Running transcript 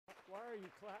are you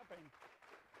clapping?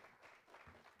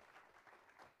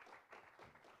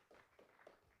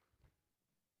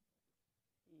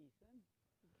 Ethan,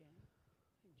 again.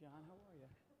 Hey, John, how are you?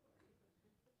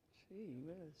 Gee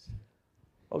whiz.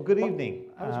 Well, good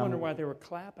evening. I was wondering why they were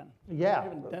clapping. Yeah, We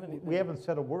haven't done anything. we haven't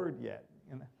said a word yet.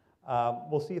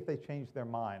 We'll see if they change their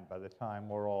mind by the time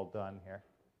we're all done here.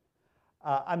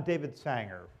 I'm David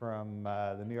Sanger from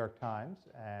the New York Times,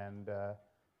 and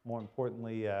more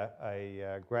importantly,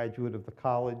 a graduate of the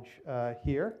college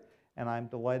here. And I'm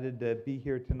delighted to be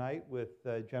here tonight with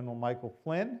General Michael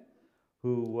Flynn,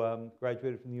 who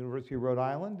graduated from the University of Rhode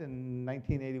Island in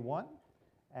 1981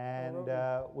 and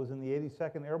was in the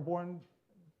 82nd Airborne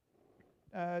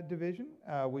Division,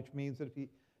 which means that if he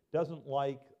doesn't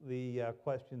like the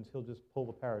questions, he'll just pull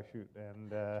the parachute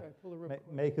and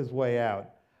make his way out.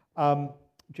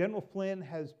 General Flynn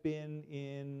has been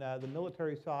in the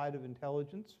military side of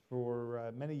intelligence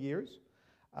for many years,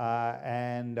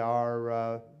 and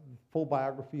our full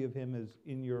biography of him is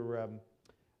in your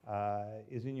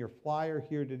flyer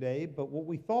here today. But what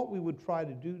we thought we would try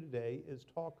to do today is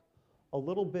talk a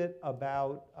little bit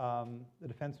about the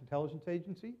Defense Intelligence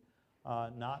Agency,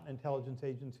 not an intelligence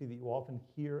agency that you often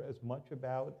hear as much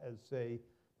about as, say,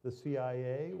 the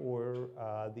CIA or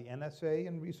the NSA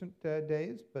in recent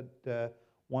days, but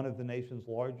one of the nation's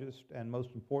largest and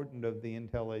most important of the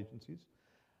intel agencies.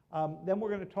 Then we're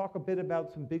going to talk a bit about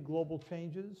some big global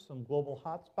changes, some global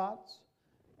hotspots,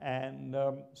 and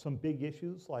some big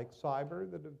issues like cyber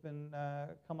that have been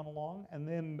coming along. And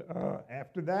then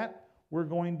after that, we're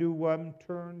going to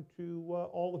turn to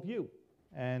all of you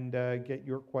and get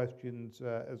your questions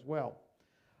as well.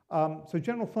 So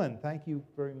General Flynn, thank you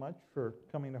very much for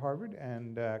coming to Harvard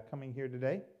and coming here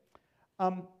today.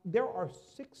 There are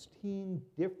 16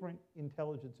 different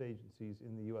intelligence agencies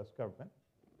in the US government,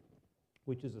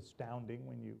 which is astounding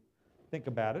when you think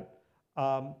about it.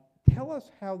 Tell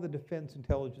us how the Defense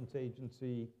Intelligence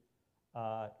Agency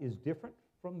is different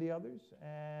from the others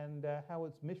and how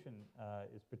its mission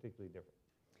is particularly different.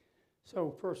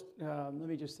 So first, let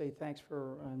me just say thanks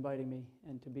for inviting me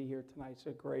and to be here tonight. It's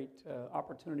a great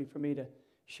opportunity for me to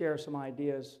share some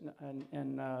ideas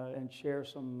and share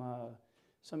some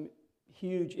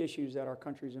huge issues that our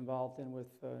country is involved in with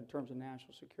in terms of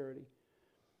national security.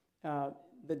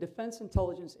 The Defense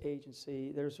Intelligence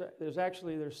Agency, there's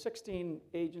 16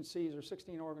 agencies or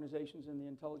 16 organizations in the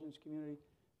intelligence community.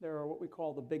 There are what we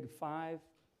call the Big Five,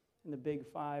 and the Big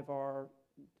Five are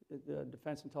the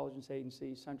Defense Intelligence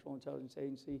Agency, Central Intelligence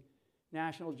Agency,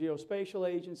 National Geospatial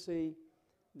Agency,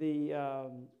 the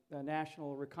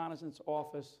National Reconnaissance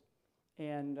Office,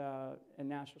 and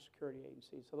National Security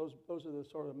Agency. So those are the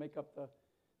sort of make up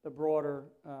the broader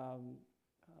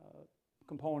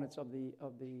components of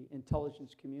the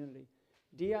intelligence community.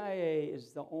 DIA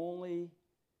is the only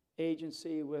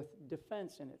agency with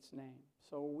defense in its name.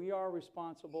 So we are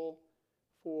responsible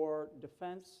for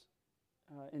defense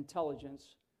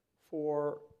intelligence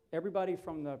for everybody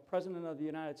from the President of the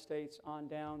United States on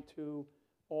down to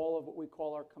all of what we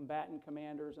call our combatant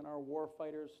commanders and our war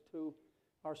fighters, to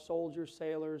our soldiers,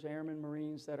 sailors, airmen,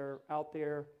 Marines that are out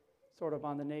there sort of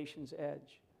on the nation's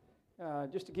edge.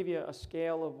 Just to give you a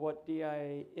scale of what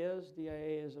DIA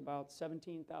is about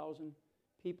 17,000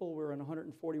 people. We're in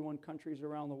 141 countries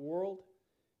around the world.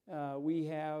 We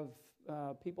have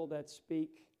people that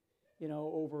speak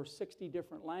over 60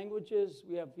 different languages.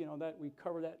 We have, we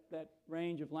cover that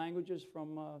range of languages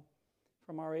from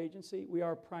our agency. We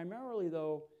are primarily,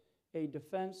 though, a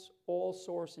defense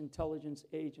all-source intelligence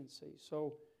agency.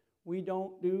 So we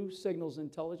don't do signals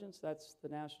intelligence. That's the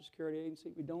National Security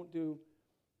Agency. We don't do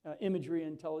imagery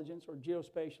intelligence or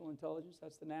geospatial intelligence.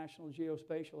 That's the National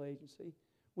Geospatial Agency.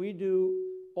 We do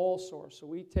all source. So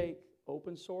we take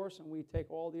open source and we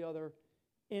take all the other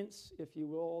ints, if you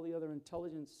will, all the other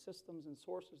intelligence systems and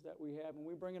sources that we have, and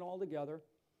we bring it all together.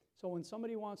 So when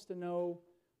somebody wants to know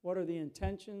what are the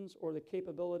intentions or the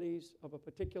capabilities of a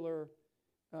particular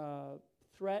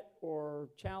threat or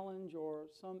challenge or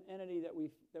some entity that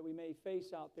we may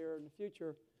face out there in the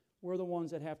future, we're the ones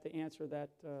that have to answer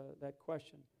that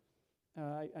question.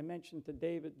 I mentioned to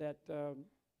David that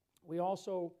we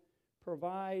also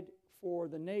provide for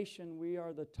the nation. We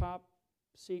are the top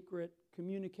secret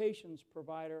communications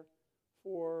provider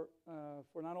for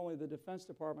not only the Defense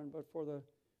Department but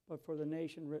for the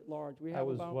nation writ large. I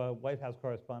was White House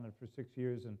correspondent for 6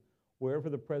 years, and wherever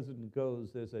the president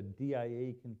goes, there's a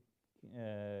DIA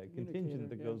contingent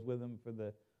that goes with him for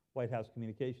the White House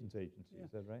Communications Agency. Yeah.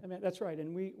 Is that right? I mean, that's right,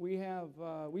 and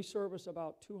we service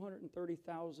about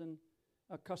 230,000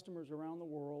 customers around the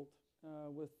world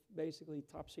with basically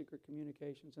top secret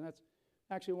communications, and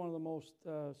actually one of the most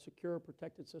secure,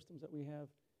 protected systems that we have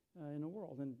in the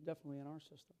world, and definitely in our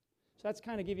system. So that's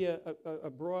kind of give you a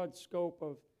broad scope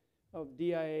of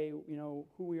DIA, you know,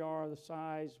 who we are, the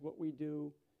size, what we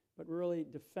do, but really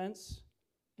defense,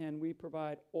 and we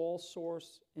provide all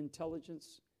source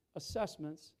intelligence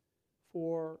assessments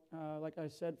for, like I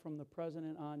said, from the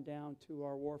president on down to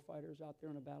our warfighters out there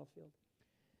on the battlefield.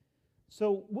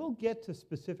 So we'll get to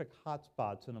specific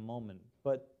hotspots in a moment,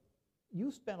 but you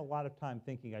spent a lot of time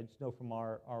thinking, I just know from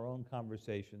our own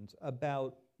conversations,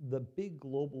 about the big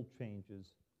global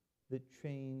changes that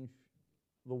change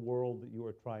the world that you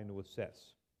are trying to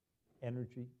assess.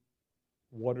 Energy,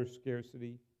 water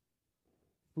scarcity,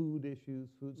 food issues,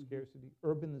 food scarcity,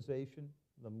 urbanization,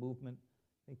 the movement.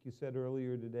 I think you said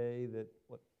earlier today that,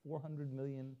 400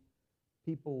 million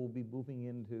people will be moving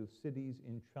into cities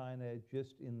in China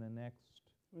just in the next...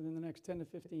 Within the next 10 to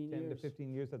 15 years. 10 to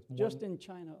 15 years, that's more just in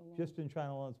China alone. Just in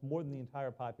China alone, it's more than the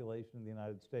entire population of the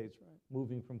United States. That's right.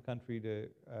 Moving from country to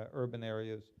urban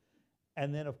areas.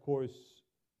 And then, of course,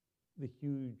 the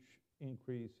huge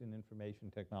increase in information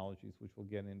technologies, which we'll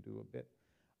get into a bit.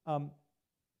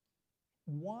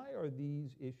 Why are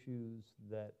these issues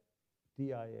that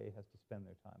DIA has to spend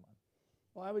their time on?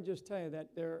 Well, I would just tell you that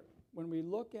when we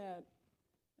look at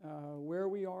where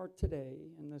we are today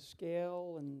and the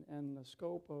scale and the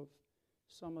scope of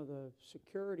some of the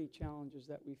security challenges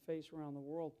that we face around the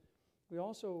world, we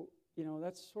also, you know,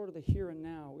 that's sort of the here and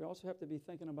now. We also have to be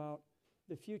thinking about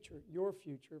the future, your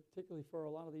future, particularly for a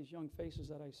lot of these young faces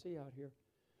that I see out here.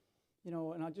 You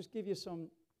know, and I'll just give you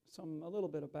a little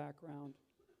bit of background.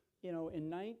 You know, in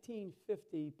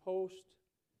 1950, post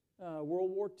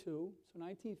World War II, so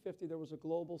 1950, there was a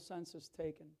global census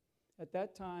taken. At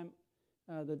that time,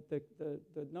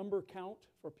 the number count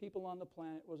for people on the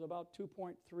planet was about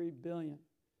 2.3 billion.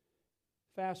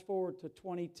 Fast forward to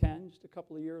 2010, just a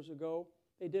couple of years ago,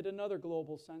 they did another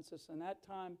global census, and that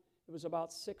time it was about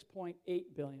 6.8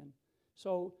 billion.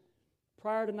 So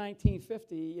prior to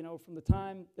 1950, you know, from the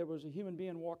time there was a human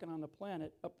being walking on the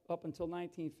planet up until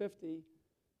 1950,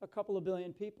 a couple of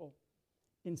billion people.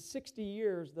 In 60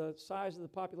 years, the size of the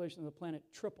population of the planet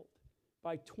tripled.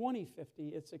 By 2050,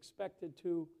 it's expected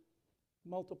to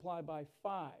multiply by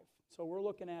 5. So we're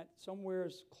looking at somewhere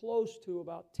close to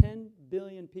about 10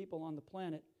 billion people on the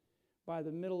planet by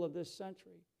the middle of this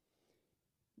century.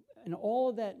 And all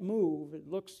of that move, it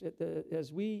looks at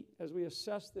as we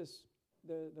assess this,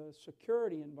 the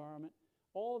security environment,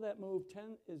 all of that move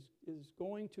is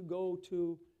going to go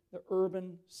to the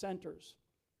urban centers.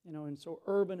 You know, and so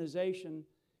urbanization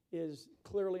is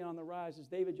clearly on the rise. As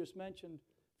David just mentioned,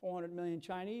 400 million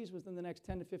Chinese within the next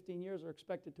 10 to 15 years are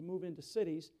expected to move into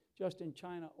cities just in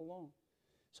China alone.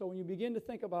 So when you begin to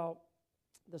think about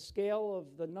the scale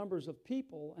of the numbers of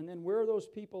people and then where those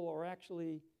people are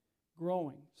actually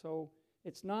growing. So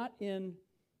it's not in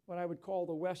what I would call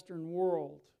the Western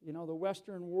world. You know, the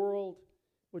Western world,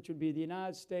 which would be the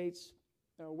United States,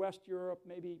 West Europe,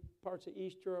 maybe parts of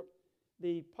East Europe,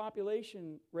 the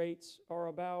population rates are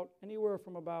about anywhere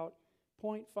from about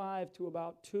 0.5 to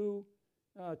about 2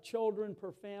 children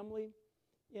per family.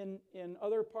 In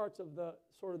other parts of the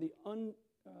sort of the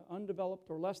undeveloped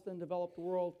or less than developed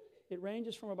world, it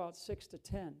ranges from about 6 to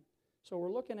 10. So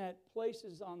we're looking at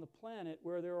places on the planet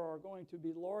where there are going to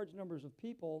be large numbers of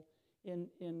people in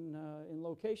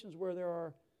locations where there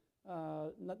are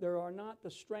not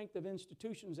the strength of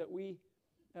institutions that we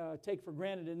take for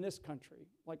granted in this country,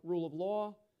 like rule of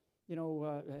law, you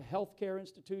know, healthcare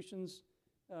institutions,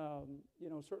 you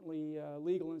know, certainly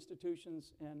legal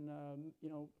institutions, and you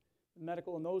know,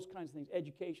 medical and those kinds of things,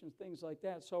 education, things like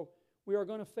that. So we are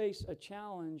going to face a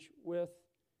challenge with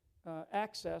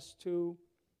access to,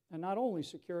 and not only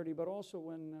security, but also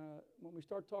when we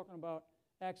start talking about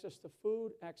access to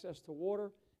food, access to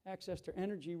water, access to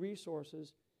energy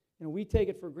resources. You know, we take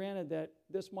it for granted that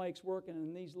this mic's working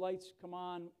and these lights come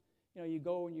on. You know, you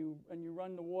go and you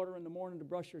run the water in the morning to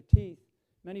brush your teeth.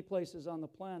 Many places on the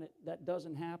planet that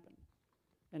doesn't happen.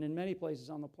 And in many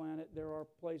places on the planet, there are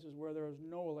places where there is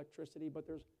no electricity, but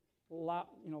there's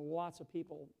lots of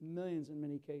people, millions in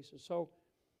many cases. So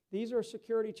these are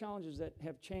security challenges that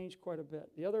have changed quite a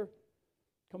bit. The other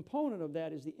component of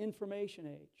that is the information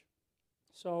age.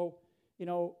 So, you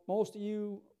know, most of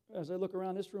you, as I look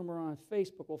around this room, are on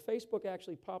Facebook. Well, Facebook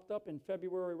actually popped up in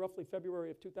roughly February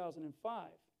of 2005.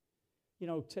 You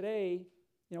know, today,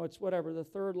 you know, it's whatever, the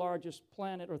third largest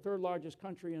planet or third largest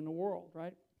country in the world,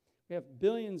 right? We have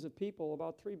billions of people,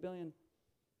 about 3 billion.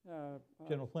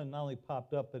 General Flynn not only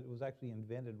popped up, but it was actually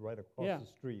invented right across the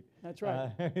street. That's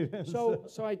right. So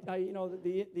I you know,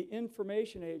 the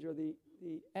information age, or the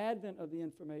the advent of the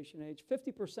information age,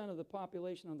 50% of the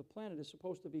population on the planet is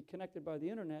supposed to be connected by the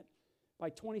internet by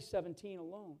 2017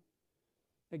 alone.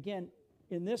 Again,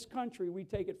 in this country, we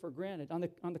take it for granted. On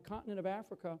the continent of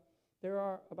Africa, there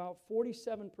are about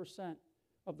 47%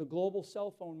 of the global cell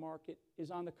phone market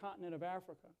is on the continent of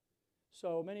Africa.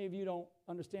 So many of you don't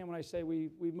understand when I say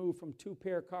we moved from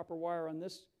 2-pair copper wire in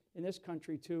this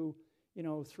country to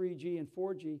 3G and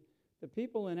 4G. The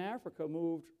people in Africa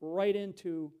moved right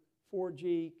into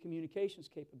 4G communications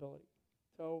capability.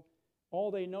 So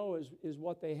all they know is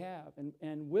what they have.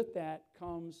 And with that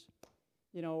comes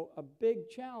a big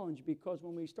challenge, because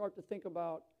when we start to think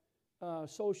about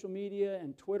social media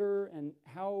and Twitter and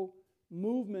how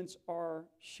movements are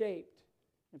shaped,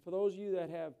 and for those of you that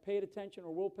have paid attention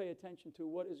or will pay attention to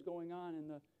what is going on in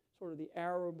the sort of the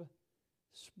Arab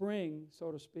Spring,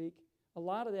 so to speak, a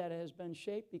lot of that has been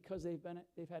shaped because they've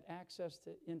had access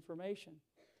to information.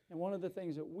 And one of the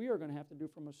things that we are going to have to do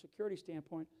from a security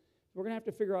standpoint is we're going to have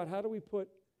to figure out how do we put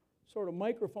sort of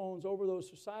microphones over those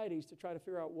societies to try to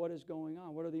figure out what is going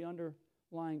on, what are the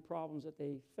underlying problems that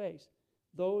they face.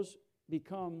 Those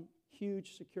become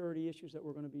huge security issues that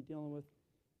we're going to be dealing with,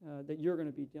 that you're going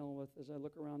to be dealing with as I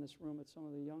look around this room at some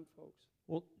of the young folks.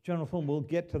 Well, General Flynn, we'll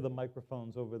get to the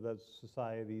microphones over those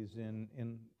societies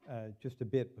in just a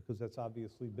bit, because that's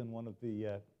obviously been one of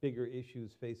the bigger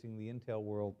issues facing the intel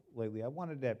world lately. I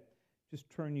wanted to just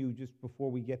turn you, just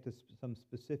before we get to some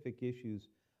specific issues,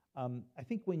 I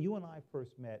think when you and I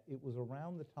first met, it was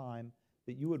around the time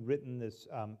that you had written this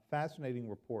fascinating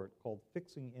report called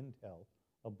Fixing Intel,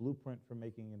 a blueprint for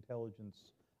making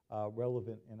intelligence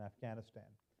relevant in Afghanistan.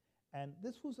 And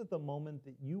this was at the moment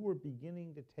that you were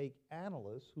beginning to take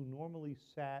analysts who normally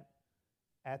sat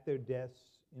at their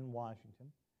desks in Washington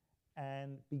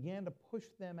and began to push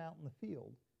them out in the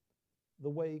field the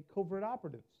way covert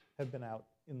operatives have been out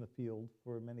in the field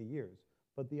for many years.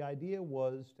 But the idea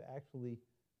was to actually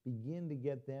begin to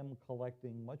get them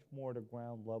collecting much more at a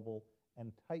ground level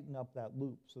and tighten up that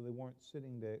loop so they weren't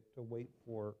sitting to wait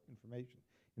for information.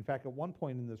 In fact, at one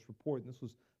point in this report, and this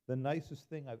was the nicest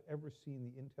thing I've ever seen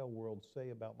the intel world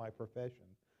say about my profession,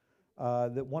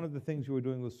 that one of the things you were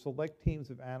doing was select teams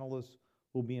of analysts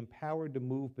who will be empowered to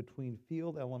move between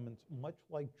field elements much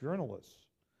like journalists,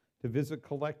 to visit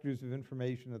collectors of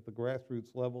information at the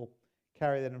grassroots level,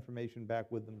 carry that information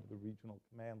back with them to the regional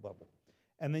command level.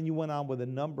 And then you went on with a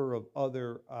number of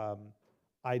other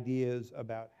ideas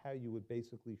about how you would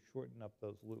basically shorten up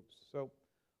those loops. So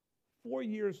 4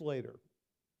 years later,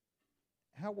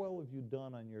 how well have you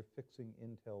done on your Fixing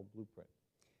Intel blueprint?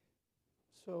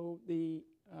 So the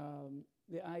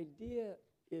idea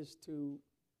is to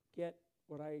get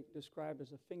what I describe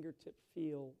as a fingertip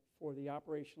feel for the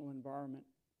operational environment,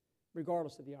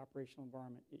 regardless of the operational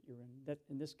environment that you're in. That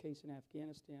in this case in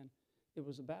Afghanistan, it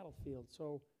was a battlefield.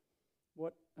 So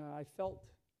what I felt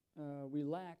we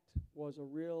lacked was a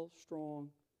real strong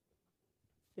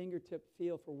fingertip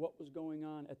feel for what was going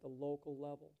on at the local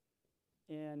level.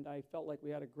 And I felt like we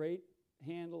had a great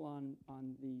handle on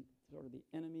the sort of the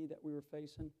enemy that we were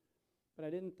facing, but I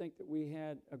didn't think that we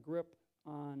had a grip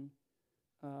on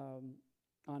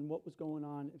what was going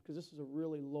on, because this is a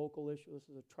really local issue. This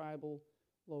is a tribal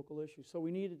local issue. So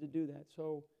we needed to do that.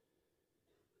 So,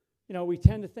 we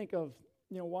tend to think of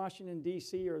Washington,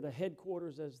 D.C. or the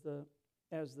headquarters as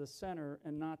the center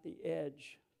and not the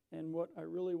edge. And what I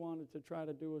really wanted to try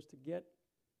to do was to get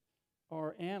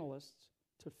our analysts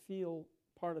to feel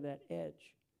part of that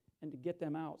edge and to get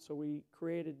them out. So we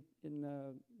created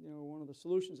one of the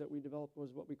solutions that we developed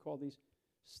was what we call these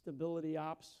stability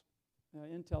ops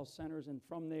intel centers, and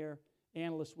from there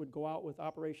analysts would go out with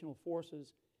operational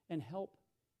forces and help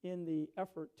in the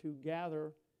effort to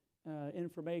gather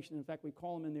information. In fact, we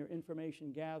call them in there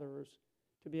information gatherers,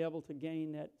 to be able to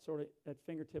gain that sort of that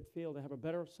fingertip feel, to have a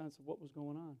better sense of what was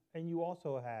going on. And you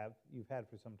also have, you've had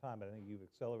for some time, but I think you've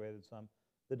accelerated some,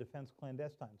 the Defense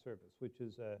Clandestine Service, which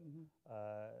is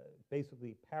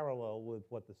basically parallel with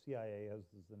what the CIA has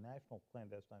as the National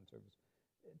Clandestine Service.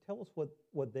 Tell us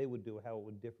what they would do, how it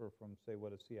would differ from, say,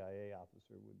 what a CIA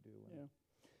officer would do. Yeah.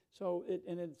 So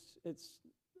it's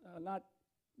not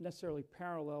necessarily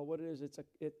parallel. What it is,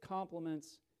 it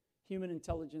complements human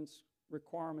intelligence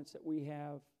requirements that we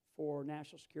have for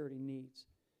national security needs.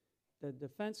 The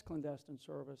Defense Clandestine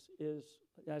Service is,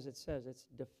 as it says, it's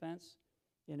defense,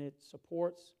 and it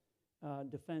supports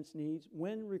defense needs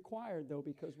when required, though,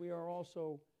 because we are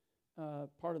also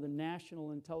part of the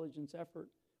national intelligence effort.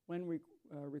 When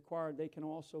required, they can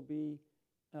also be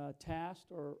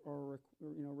tasked or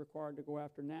required to go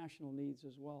after national needs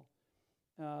as well.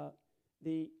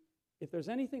 If there's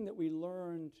anything that we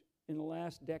learned in the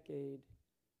last decade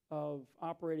of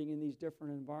operating in these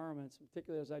different environments,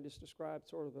 particularly as I just described,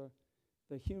 sort of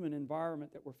the human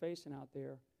environment that we're facing out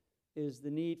there, is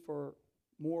the need for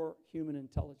more human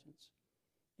intelligence.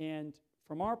 And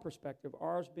from our perspective,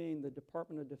 ours being the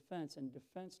Department of Defense and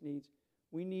defense needs,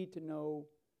 we need to know,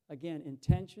 again,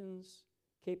 intentions,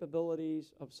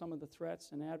 capabilities of some of the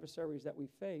threats and adversaries that we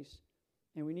face,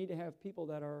 and we need to have people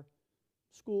that are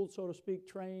schooled, so to speak,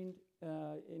 trained,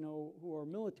 who are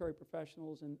military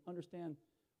professionals and understand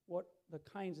what the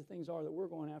kinds of things are that we're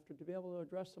going after to be able to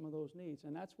address some of those needs.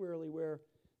 And that's really where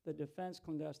the Defense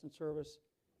Clandestine Service,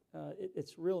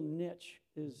 its real niche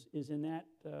is in that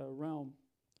realm.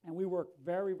 And we work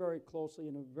very, very closely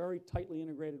in a very tightly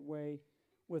integrated way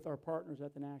with our partners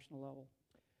at the national level.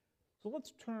 So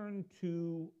let's turn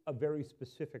to a very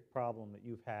specific problem that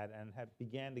you've had and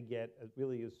began to get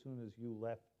really as soon as you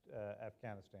left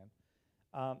Afghanistan,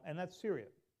 and that's Syria.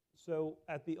 So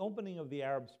at the opening of the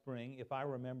Arab Spring, if I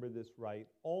remember this right,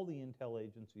 all the intel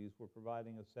agencies were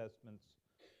providing assessments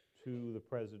to the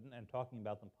president and talking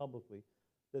about them publicly,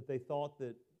 that they thought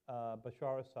that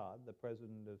Bashar Assad, the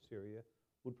president of Syria,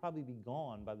 would probably be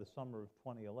gone by the summer of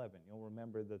 2011. You'll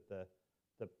remember that the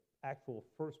actual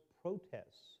first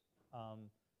protests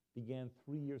began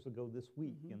 3 years ago this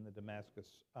week in the Damascus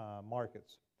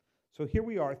markets. So here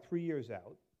we are 3 years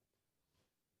out.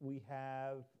 We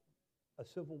have a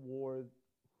civil war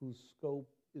whose scope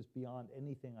is beyond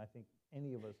anything I think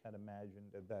any of us had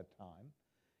imagined at that time.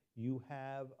 You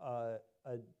have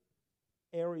an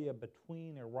area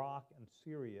between Iraq and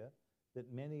Syria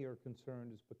that many are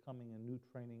concerned is becoming a new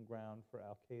training ground for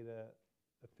al-Qaeda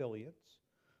affiliates.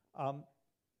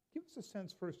 Give us a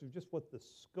sense first of just what the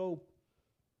scope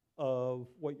of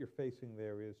what you're facing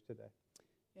there is today.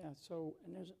 Yeah, so,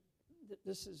 and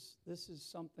this is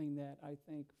something that I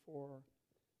think for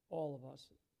all of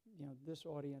us, this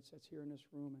audience that's here in this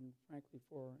room, and frankly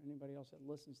for anybody else that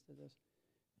listens to this,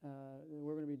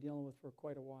 we're going to be dealing with for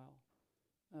quite a while.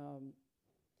 And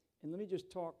let me just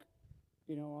talk,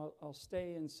 I'll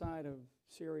stay inside of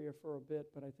Syria for a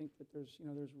bit, but I think that there's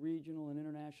regional and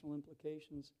international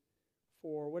implications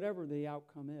for whatever the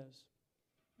outcome is.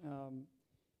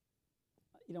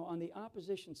 On the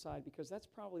opposition side, because that's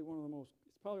probably one of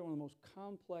the most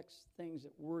complex things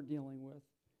that we're dealing with.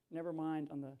 Never mind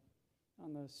on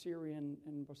the Syrian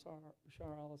and Bashar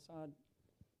al-Assad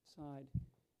side.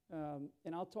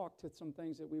 And I'll talk to some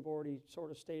things that we've already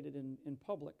sort of stated in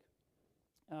public.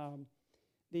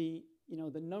 The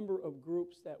number of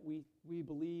groups that we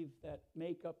believe that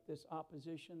make up this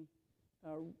opposition,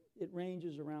 it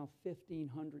ranges around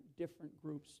 1,500 different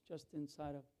groups just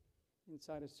inside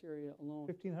of Syria alone.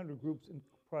 1,500 groups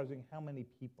comprising how many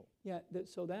people? Yeah,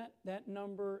 so that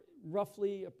number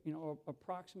roughly,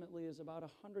 approximately is about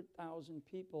 100,000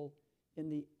 people in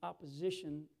the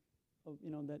opposition of,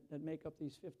 that make up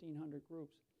these 1,500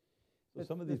 groups. So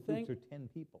some of these groups are 10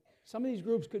 people. Some of these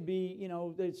groups could be,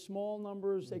 they're small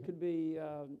numbers. They could be,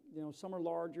 some are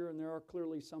larger, and there are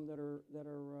clearly some that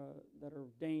are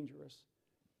dangerous.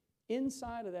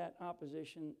 Inside of that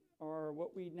opposition are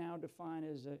what we now define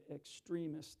as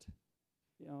extremist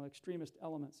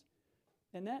elements,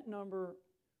 and that number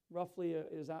roughly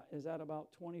is at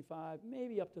about 25,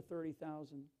 maybe up to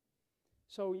 30,000.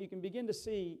 So you can begin to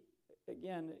see,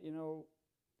 again,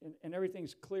 and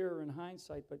everything's clearer in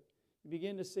hindsight, but you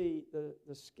begin to see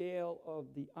the scale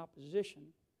of the opposition.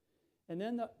 And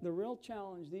then the real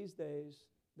challenge these days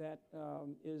that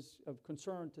is of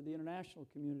concern to the international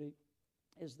community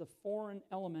is the foreign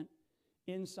element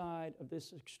inside of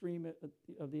this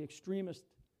the extremist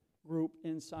group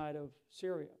inside of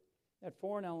Syria. That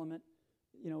foreign element,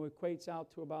 equates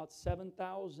out to about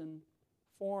 7,000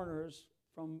 foreigners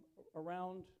from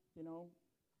around,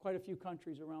 quite a few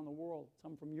countries around the world.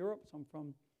 Some from Europe, some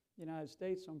from the United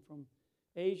States, some from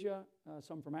Asia,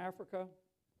 some from Africa.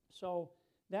 So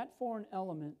that foreign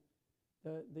element,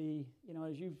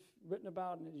 as you've written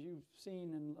about and as you've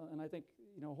seen, and I think,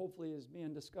 hopefully is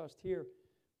being discussed here,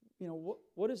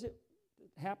 what is it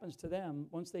that happens to them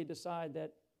once they decide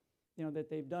that, that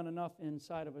they've done enough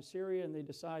inside of Syria, and they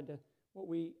decide to, what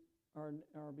we are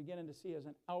beginning to see as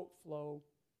an outflow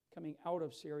coming out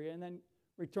of Syria and then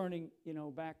returning,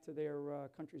 back to their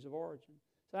countries of origin.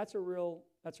 So that's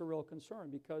a real concern,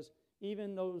 because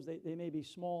even those, they may be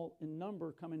small in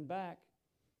number coming back,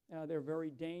 they're very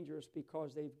dangerous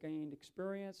because they've gained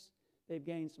experience, they've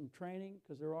gained some training,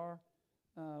 because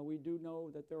we do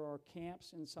know that there are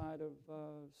camps inside of,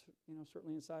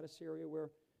 certainly inside of Syria where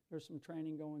there's some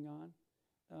training going on.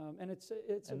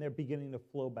 And they're beginning to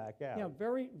flow back out. Yeah,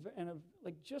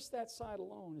 like just that side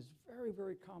alone is very,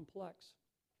 very complex.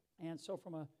 And so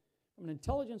from an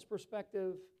intelligence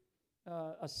perspective,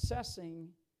 assessing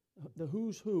the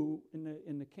who's who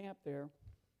in the camp there,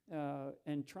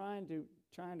 and trying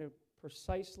to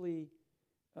precisely,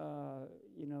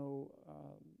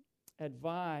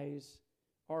 advise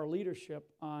our leadership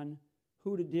on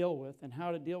who to deal with and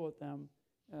how to deal with them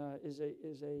is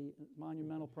a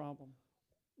monumental problem.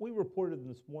 We reported in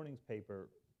this morning's paper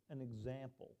an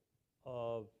example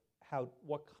of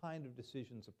what kind of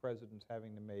decisions the president's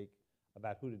having to make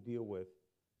about who to deal with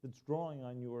that's drawing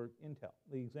on your intel.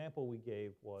 The example we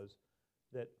gave was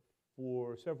that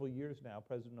for several years now,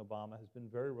 President Obama has been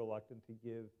very reluctant to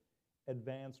give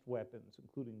advanced weapons,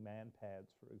 including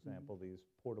man-pads, for example, these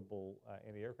portable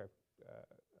anti-aircraft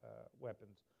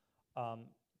weapons,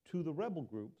 to the rebel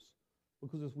groups,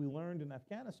 because as we learned in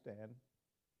Afghanistan,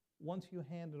 once you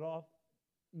hand it off,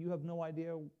 you have no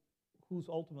idea who's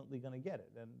ultimately going to get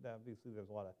it. And obviously there's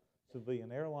a lot of civilian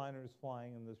airliners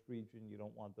flying in this region. You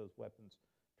don't want those weapons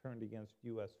turned against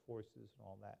U.S. forces and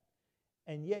all that.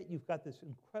 And yet you've got this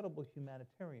incredible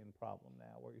humanitarian problem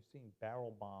now where you're seeing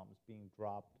barrel bombs being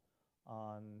dropped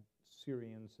on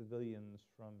Syrian civilians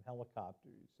from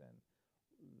helicopters.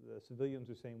 And the civilians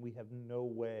are saying we have no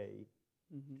way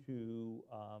to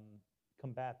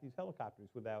combat these helicopters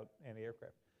without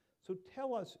anti-aircraft. So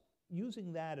tell us,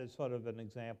 using that as sort of an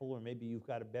example, or maybe you've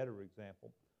got a better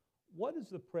example, what is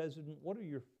the president, what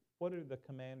are the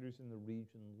commanders in the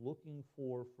region looking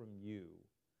for from you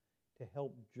to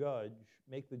help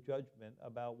make the judgment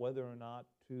about whether or not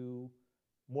to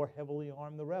more heavily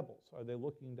arm the rebels? Are they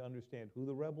looking to understand who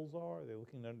the rebels are? Are they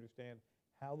looking to understand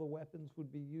how the weapons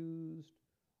would be used?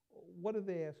 What are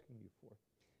they asking you for?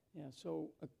 Yeah, so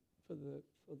for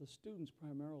the students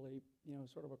primarily,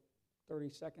 sort of 30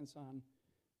 seconds on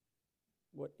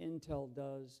what intel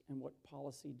does and what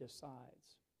policy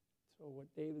decides. So what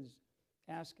David's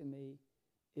asking me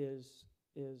is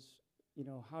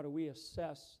how do we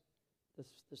assess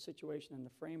the situation and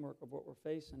the framework of what we're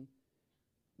facing,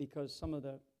 because some of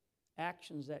the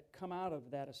actions that come out of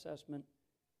that assessment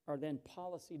are then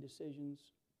policy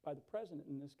decisions by the president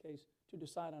in this case to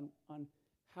decide on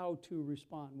how to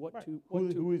respond,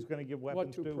 who he's going to give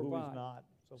weapons to, who provide. he's not.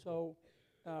 So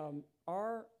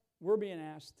we're being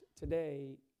asked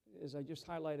today, as I just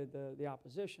highlighted the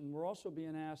opposition, we're also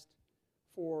being asked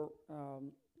for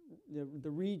the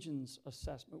region's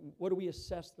assessment. What do we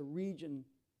assess the region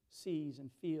sees and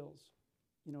feels?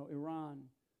 Iran,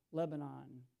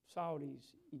 Lebanon,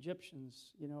 Saudis,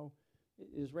 Egyptians,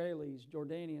 Israelis,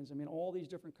 Jordanians. I mean, all these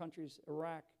different countries,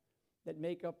 Iraq, that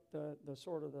make up the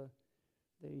sort of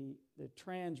the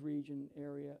trans-region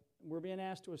area. We're being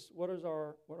asked to what is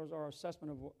our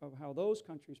assessment of how those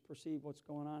countries perceive what's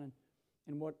going on,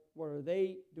 and what are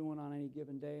they doing on any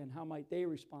given day, and how might they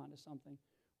respond to something.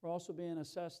 We're also being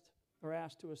asked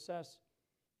to assess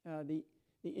the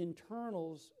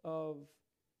internals of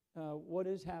what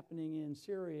is happening in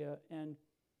Syria, and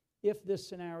if this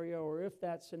scenario or if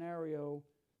that scenario,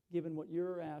 given what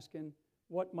you're asking,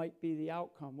 what might be the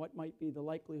outcome? What might be the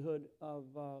likelihood of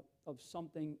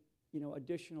something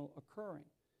additional occurring?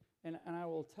 And I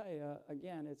will tell you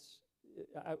again,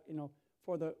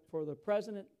 for the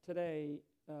president today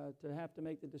to have to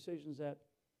make the decisions that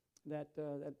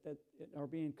are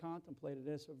being contemplated,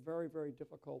 it's a very, very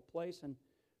difficult place. And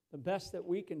the best that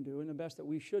we can do, and the best that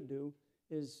we should do,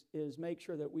 is make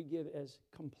sure that we give as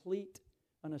complete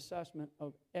an assessment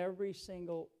of every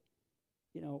single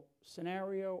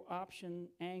scenario, option,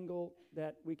 angle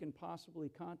that we can possibly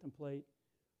contemplate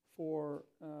for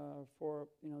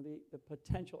the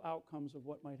potential outcomes of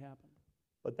what might happen.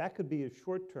 But that could be a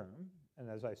short term, and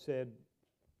as I said,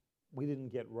 we didn't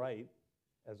get right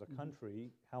as a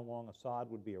country how long Assad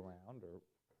would be around, or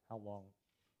how long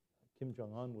Kim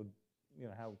Jong-un would,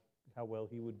 how well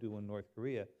he would do in North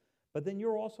Korea. But then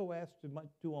you're also asked to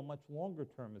do a much longer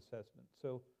term assessment.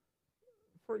 So,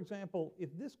 for example,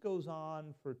 if this goes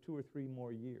on for 2 or 3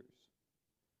 more years,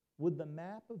 would the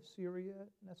map of Syria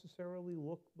necessarily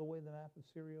look the way the map of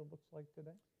Syria looks like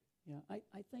today? Yeah,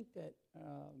 I think that,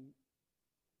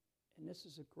 and this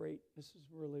is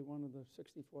really one of the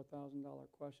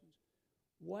 $64,000 questions.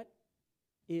 What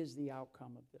is the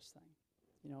outcome of this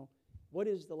thing? What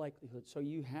is the likelihood? So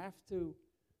you have to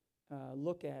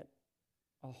look at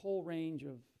a whole range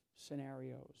of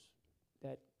scenarios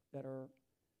that are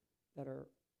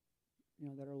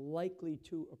likely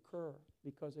to occur,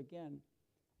 because again,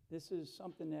 this is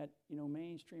something that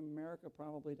mainstream America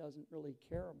probably doesn't really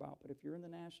care about. But if you're in the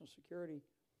national security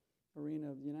arena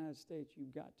of the United States,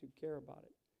 you've got to care about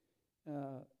it.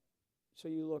 So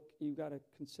you've got to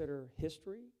consider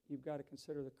history, you've got to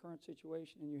consider the current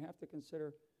situation, and you have to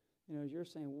consider, as you're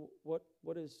saying,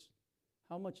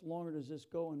 how much longer does this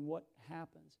go and what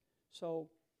happens? So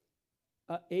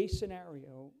a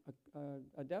scenario,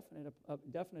 a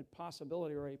definite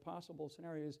possibility or a possible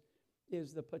scenario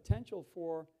is the potential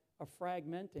for a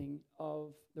fragmenting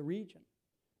of the region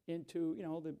into,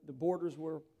 the borders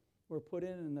were put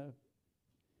in the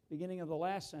beginning of the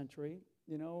last century,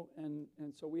 and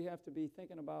so we have to be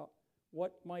thinking about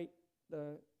what might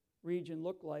the region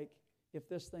look like if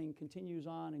this thing continues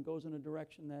on and goes in a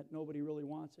direction that nobody really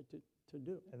wants it to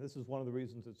do. And this is one of the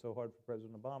reasons it's so hard for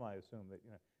President Obama, I assume, that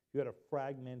you had a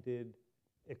fragmented,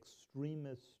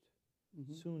 extremist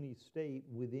Sunni state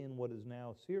within what is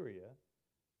now Syria,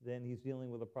 then he's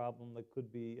dealing with a problem that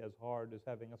could be as hard as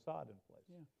having Assad in place.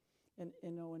 Yeah,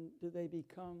 and do they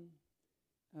become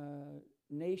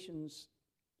nations,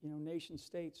 nation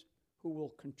states who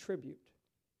will contribute,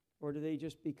 or do they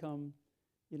just become,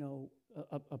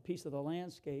 a piece of the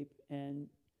landscape and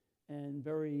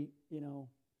very,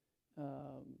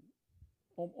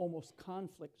 almost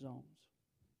conflict zones?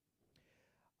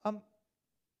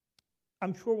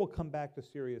 I'm sure we'll come back to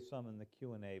Syria some in the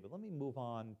Q&A, but let me move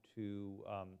on to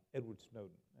Edward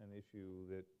Snowden, an issue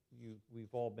that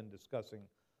we've all been discussing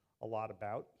a lot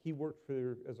about. He worked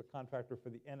as a contractor for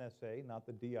the NSA, not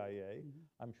the DIA.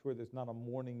 I'm sure there's not a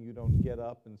morning you don't get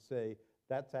up and say,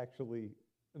 that's actually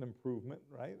an improvement,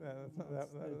 right?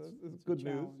 It's good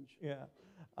news. Yeah.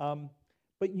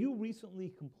 But you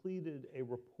recently completed a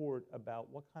report about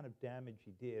what kind of damage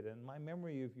he did, and my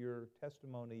memory of your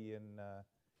testimony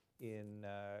in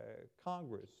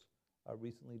Congress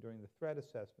recently during the threat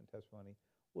assessment testimony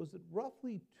was that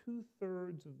roughly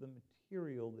 2/3 of the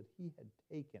material that he had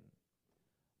taken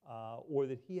or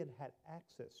that he had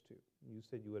access to, you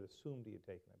said you had assumed he had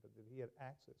taken it, but that he had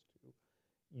access to,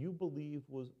 you believe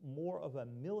was more of a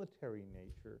military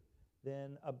nature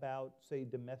than about, say,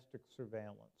 domestic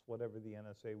surveillance, whatever the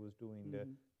NSA was doing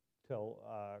to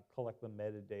collect the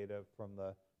metadata from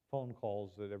the phone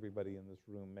calls that everybody in this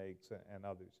room makes and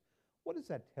others. What does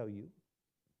that tell you?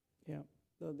 Yeah.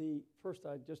 First,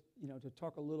 I just, to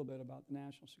talk a little bit about the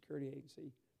National Security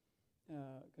Agency,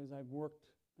 because I've worked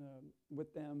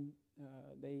with them.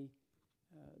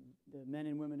 The men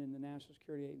and women in the National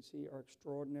Security Agency are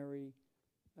extraordinary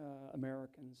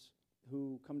Americans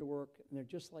who come to work, and they're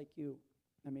just like you.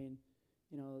 I mean,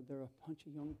 they're a bunch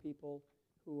of young people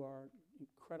who are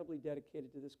incredibly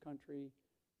dedicated to this country,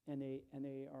 and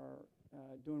they are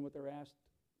doing what they're asked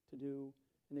to do,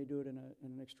 and they do it in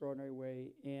an extraordinary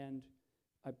way. And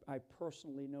I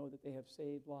personally know that they have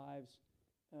saved lives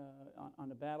on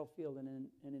the battlefield and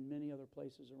in many other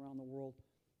places around the world,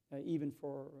 even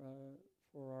for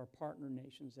our partner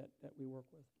nations that we work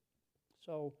with.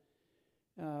 So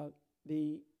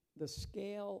the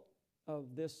scale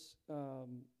of this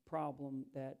problem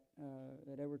that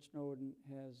Edward Snowden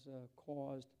has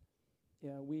caused,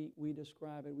 we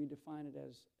describe it, we define it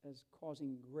as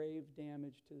causing grave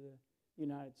damage to the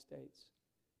United States.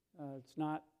 It's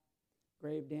not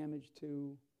grave damage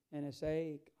to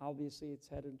NSA. Obviously, it's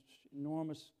had an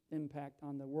enormous impact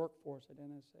on the workforce at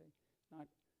NSA. Not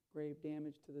grave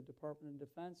damage to the Department of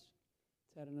Defense.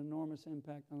 It's had an enormous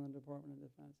impact on the Department of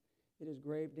Defense. It is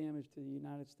grave damage to the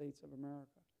United States of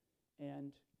America.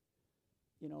 And,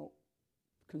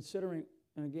 considering,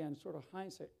 and again, sort of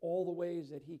hindsight, all the ways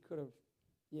that he could have,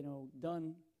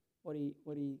 done what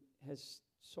he has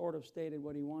sort of stated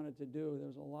what he wanted to do,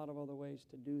 there's a lot of other ways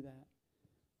to do that.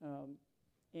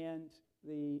 And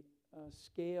the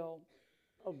scale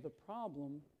of the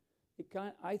problem,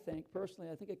 I think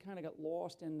it kind of got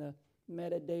lost in the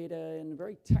metadata and the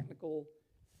very technical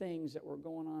things that were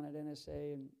going on at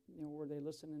NSA, and where they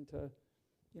listening to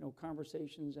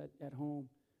conversations at home,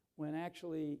 when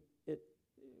actually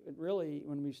it really,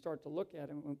 when we start to look at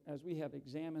it, as we have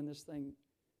examined this thing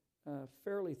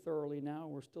fairly thoroughly now,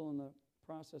 we're still in the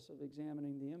process of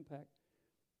examining the impact.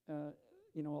 A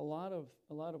lot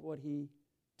of what he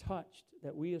touched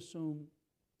that we assume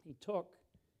he took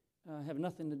have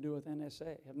nothing to do with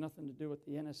NSA, have nothing to do with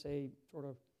the NSA sort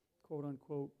of quote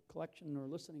unquote collection or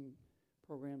listening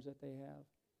programs that they have,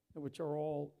 which are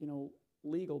all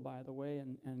legal, by the way,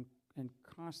 and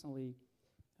constantly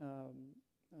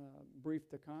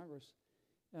briefed to Congress.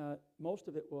 Most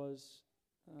of it was,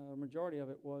 majority of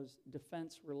it was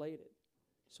defense related.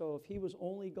 So if he was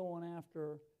only going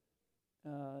after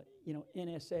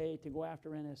NSA to go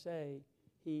after NSA,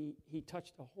 he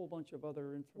touched a whole bunch of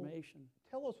other information.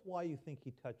 Well, tell us why you think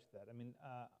he touched that. I mean,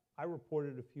 I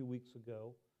reported a few weeks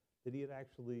ago that he had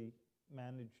actually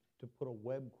managed to put a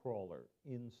web crawler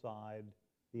inside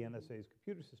the NSA's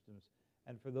computer systems.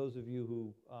 And for those of you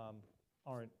who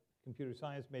aren't computer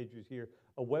science majors here,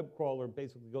 a web crawler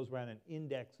basically goes around and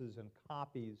indexes and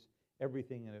copies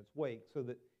everything in its wake, so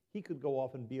that he could go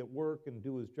off and be at work and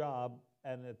do his job,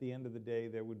 and at the end of the day,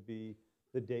 there would be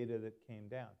the data that came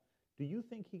down. Do you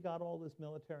think he got all this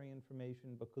military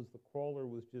information because the crawler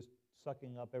was just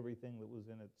sucking up everything that was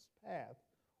in its path,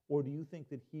 or do you think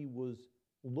that he was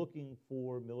looking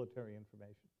for military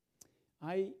information?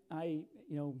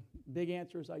 Big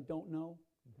answer is I don't know.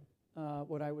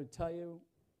 What I would tell you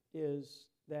is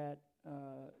that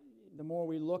the more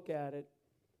we look at it,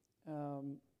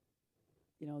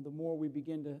 the more we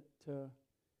begin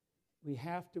we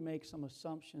have to make some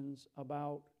assumptions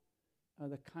about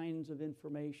the kinds of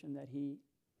information that we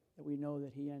know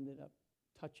that he ended up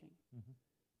touching.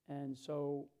 And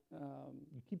so...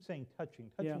 you keep saying touching.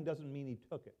 Touching doesn't mean he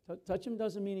took it. Touching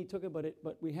doesn't mean he took it,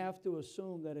 but we have to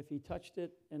assume that if he touched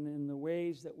it, and in the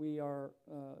ways that we are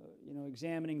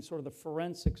examining sort of the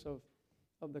forensics of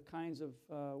the kinds of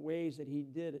ways that he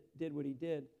did what he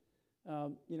did,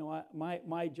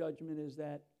 my judgment is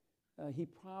that he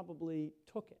probably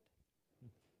took it.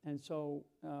 And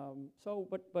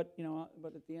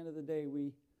but at the end of the day,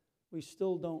 we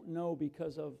still don't know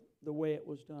because of the way it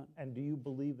was done. And do you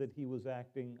believe that he was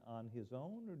acting on his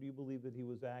own, or do you believe that he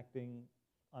was acting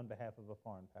on behalf of a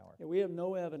foreign power? Yeah, we have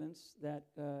no evidence that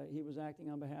he was acting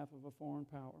on behalf of a foreign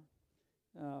power.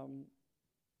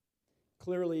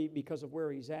 Clearly, because of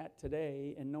where he's at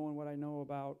today, and knowing what I know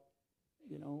about,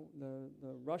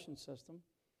 the Russian system,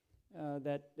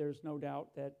 that there's no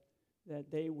doubt that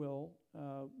they will,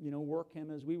 work him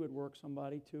as we would work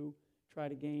somebody to try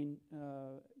to gain,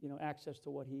 access to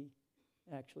what he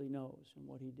actually knows and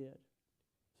what he did.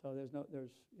 So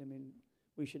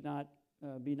we should not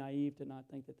be naive to not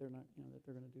think that they're not, that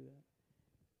they're going to do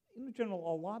that. In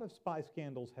general, a lot of spy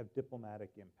scandals have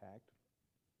diplomatic impact.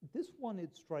 This one,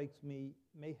 it strikes me,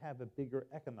 may have a bigger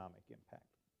economic impact.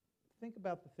 Think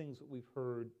about the things that we've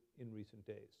heard in recent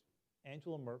days.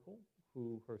 Angela Merkel,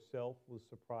 who herself was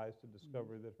surprised to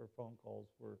discover that her phone calls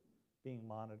were being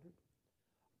monitored,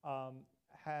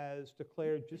 has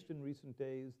declared just in recent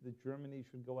days that Germany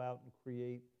should go out and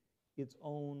create its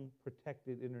own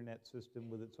protected internet system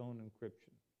with its own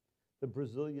encryption. The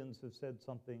Brazilians have said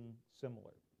something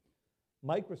similar.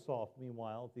 Microsoft,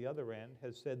 meanwhile, at the other end,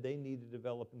 has said they need to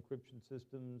develop encryption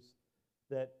systems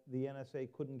that the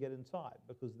NSA couldn't get inside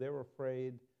because they're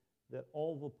afraid that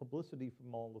all the publicity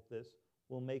from all of this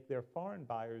will make their foreign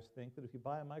buyers think that if you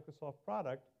buy a Microsoft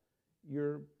product,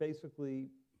 you're basically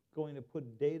going to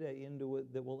put data into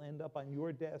it that will end up on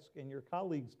your desk and your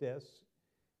colleagues' desks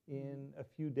in a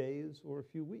few days or a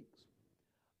few weeks.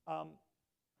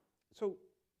 So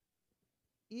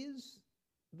is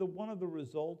one of the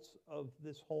results of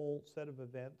this whole set of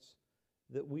events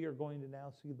that we are going to now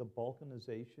see the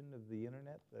balkanization of the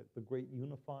internet, the great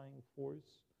unifying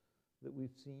force that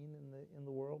we've seen in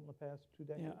the world in the past 2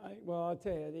 decades? Yeah, well, I'll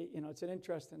tell you, it's an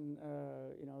interesting,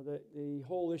 the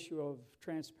whole issue of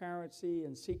transparency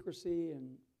and secrecy,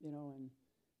 and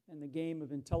the game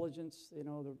of intelligence,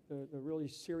 the really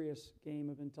serious game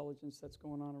of intelligence that's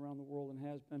going on around the world and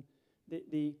has been,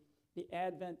 the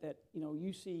advent that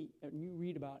you see and you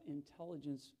read about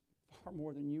intelligence far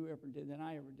more than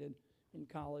I ever did in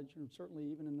college, and certainly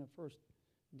even in the first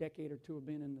decade or two of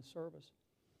being in the service.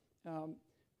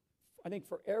 I think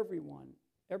for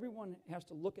everyone has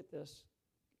to look at this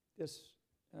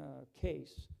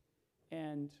case,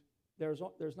 and there's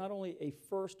not only a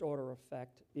first order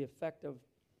effect, the effect of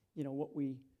what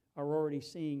we are already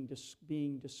seeing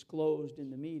being disclosed in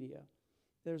the media.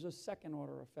 There's a second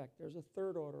order effect, there's a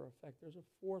third order effect, there's a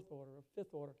fourth order, a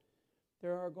fifth order.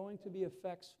 There are going to be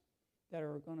effects that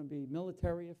are going to be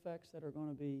military effects, that are going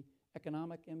to be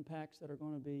economic impacts, that are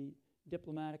going to be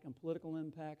diplomatic and political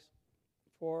impacts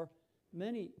for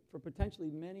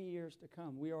potentially many years to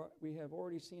come. We have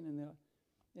already seen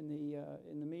in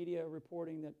the media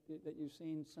reporting that you've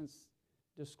seen since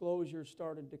disclosures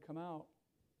started to come out,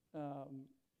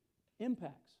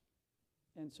 impacts.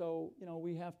 And so,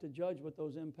 we have to judge what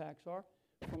those impacts are.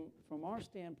 From my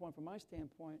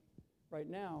standpoint, right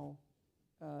now,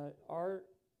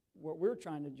 what we're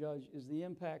trying to judge is the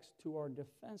impacts to our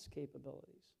defense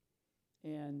capabilities.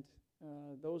 And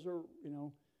those are,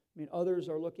 others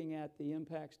are looking at the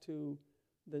impacts to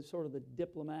the sort of the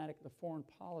diplomatic, the foreign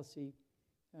policy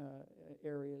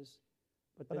areas.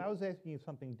 But I was asking you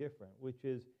something different, which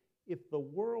is, if the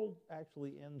world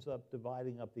actually ends up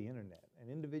dividing up the internet,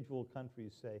 and individual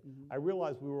countries say, I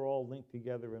realize we were all linked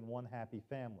together in one happy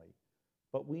family,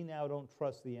 but we now don't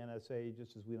trust the NSA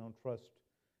just as we don't trust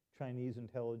Chinese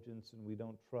intelligence, and we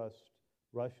don't trust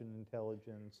Russian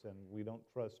intelligence, and we don't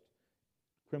trust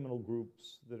criminal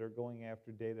groups that are going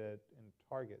after data and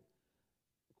target.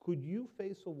 The Could you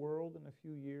face a world in a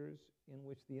few years in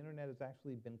which the internet has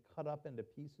actually been cut up into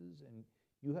pieces and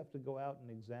you have to go out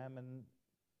and examine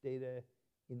data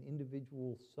in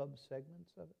individual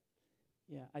sub-segments of it?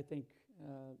 Yeah, I think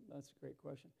that's a great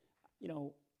question. You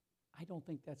know, I don't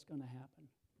think that's going to happen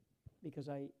because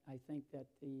I think that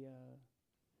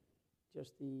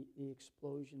just the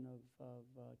explosion of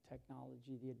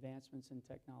technology, the advancements in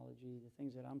technology, the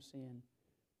things that I'm seeing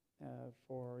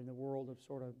for in the world of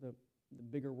sort of the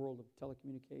bigger world of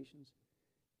telecommunications,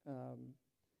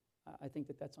 I think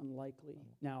that that's unlikely.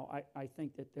 Now, I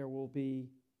think that there will be,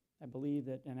 I believe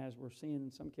that, and as we're seeing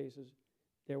in some cases,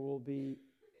 there will be,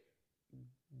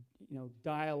 you know,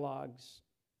 dialogues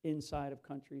inside of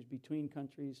countries, between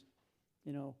countries,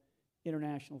 you know,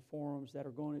 international forums that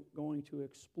are going to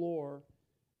explore,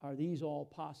 are these all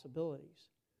possibilities?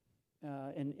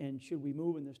 And should we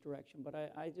move in this direction? But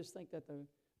I just think that the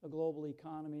global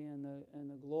economy and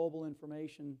the global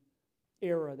information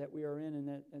era that we are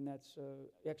in, and that's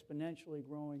exponentially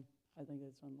growing, I think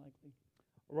it's unlikely.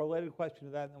 A related question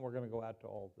to that, and then we're going to go out to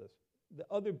all of this. The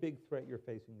other big threat you're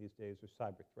facing these days are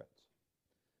cyber threats.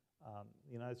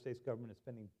 The United States government is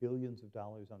spending billions of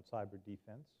dollars on cyber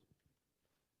defense,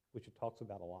 which it talks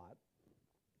about a lot,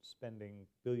 spending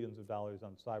billions of dollars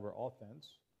on cyber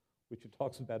offense, which it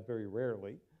talks about very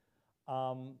rarely.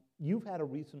 You've had a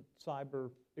recent cyber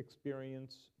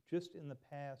experience just in the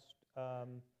past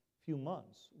few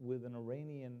months with an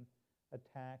Iranian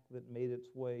attack that made its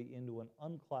way into an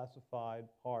unclassified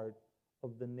part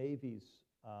of the Navy's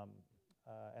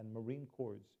and Marine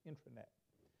Corps' intranet.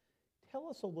 Tell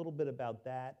us a little bit about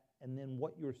that, and then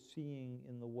what you're seeing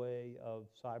in the way of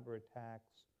cyber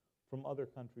attacks from other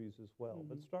countries as well. Mm-hmm.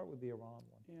 But start with the Iran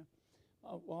one. Yeah.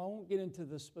 Well, I won't get into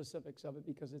the specifics of it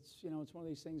because it's, you know, it's one of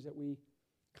these things that we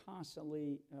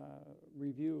constantly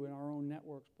review in our own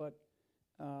networks. But,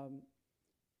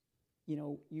 you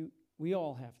know, we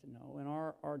all have to know, and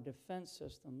our defense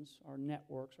systems, our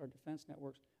networks, our defense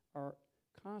networks are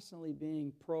constantly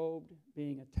being probed,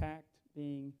 being attacked,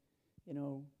 being, you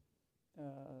know,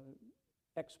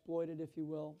 exploited, if you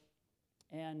will.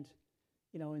 And,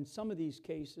 you know, in some of these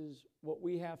cases, what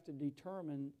we have to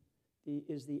determine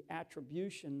is the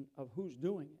attribution of who's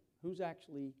doing it, who's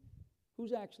actually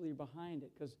behind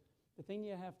it. Because the thing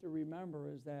you have to remember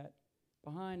is that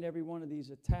behind every one of these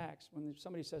attacks, when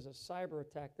somebody says a cyber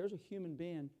attack, there's a human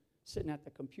being sitting at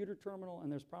the computer terminal,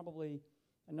 and there's probably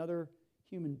another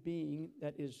human being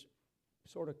that is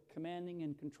sort of commanding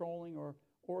and controlling or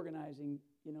organizing,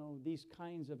 you know, these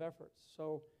kinds of efforts.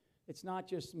 So it's not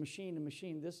just machine to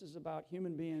machine. This is about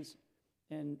human beings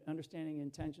and understanding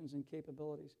intentions and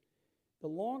capabilities. The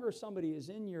longer somebody is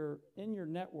in your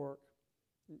network,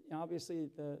 obviously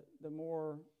the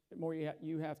more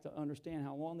you have to understand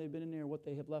how long they've been in there, what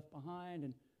they have left behind,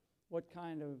 and what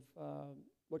kinds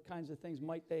of things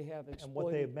might they have exploited. And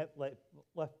what they have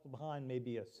left behind may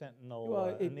be a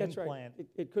sentinel, an that's implant, right.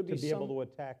 It could be to be able to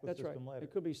attack the that's system right. later.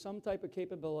 It could be some type of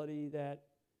capability that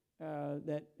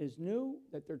is new,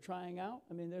 that they're trying out.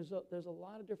 I mean, there's a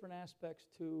lot of different aspects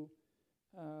to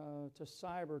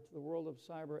cyber, to the world of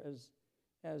cyber,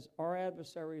 as our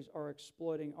adversaries are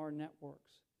exploiting our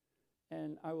networks.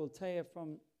 And I will tell you,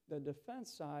 from the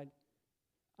defense side,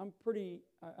 I'm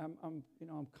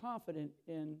confident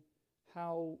in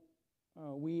how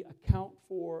we account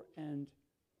for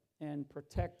and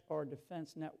protect our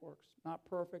defense networks. Not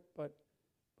perfect, but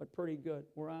pretty good.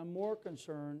 Where I'm more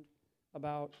concerned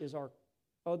about is our,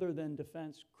 other than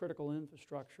defense, critical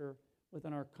infrastructure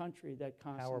within our country that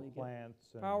constantly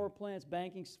power plants,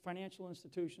 banking, financial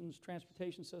institutions,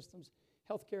 transportation systems,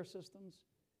 healthcare systems,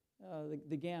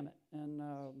 the gamut. And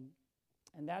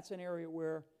that's an area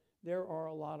where there are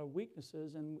a lot of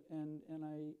weaknesses, and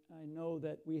I know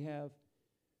that we have,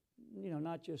 you know,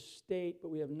 not just state, but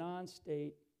we have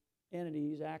non-state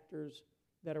entities, actors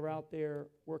that are out there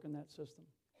working that system.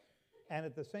 And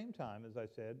at the same time, as I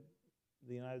said,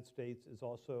 the United States is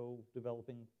also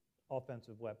developing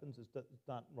offensive weapons. It does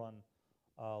not run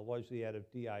largely out of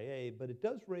DIA, but it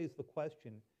does raise the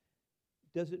question,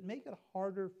 does it make it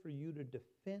harder for you to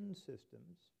defend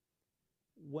systems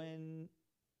when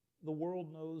the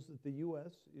world knows that the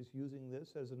U.S. is using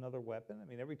this as another weapon? I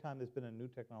mean, every time there's been a new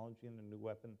technology and a new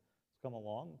weapon that's come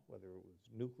along, whether it was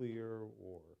nuclear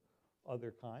or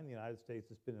other kind, the United States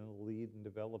has been in the lead in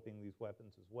developing these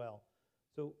weapons as well.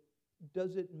 So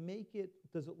does it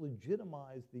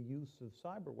legitimize the use of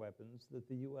cyber weapons that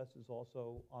the U.S. is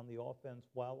also on the offense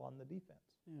while on the defense?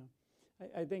 Yeah,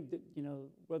 I think that, you know,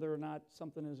 whether or not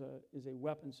something is a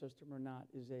weapon system or not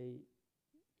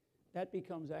that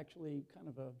becomes actually kind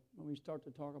of when we start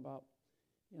to talk about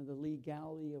the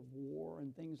legality of war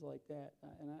and things like that.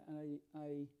 And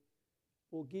I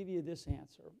will give you this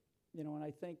answer, and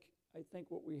I think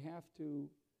what we have to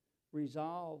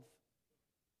resolve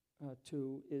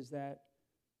to is that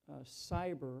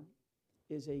cyber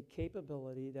is a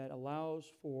capability that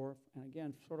allows for, and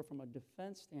again, sort of from a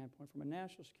defense standpoint, from a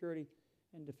national security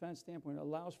and defense standpoint, it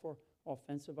allows for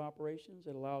offensive operations,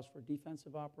 it allows for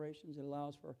defensive operations, it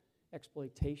allows for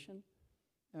exploitation.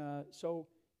 So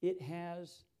it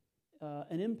has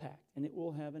an impact, and it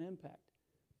will have an impact.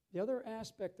 The other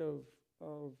aspect of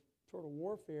sort of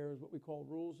warfare is what we call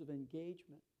rules of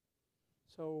engagement.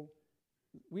 So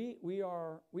we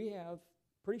have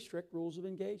pretty strict rules of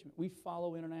engagement. We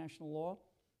follow international law,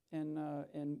 and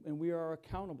we are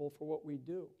accountable for what we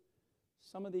do.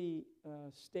 Some of the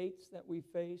states that we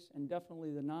face, and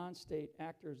definitely the non-state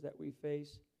actors that we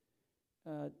face,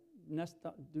 do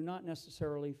not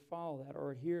necessarily follow that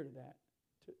or adhere to that,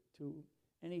 to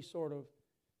any sort of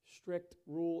strict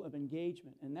rule of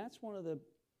engagement. And that's one of the,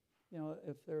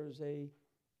 if there's a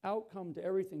outcome to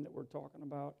everything that we're talking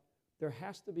about, there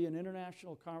has to be an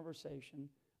international conversation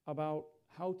about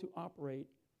how to operate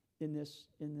in this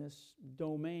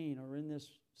domain or in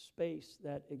this space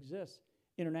that exists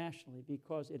internationally,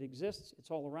 because it exists,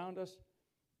 it's all around us,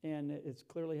 and it's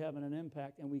clearly having an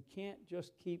impact. And we can't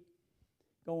just keep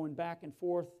going back and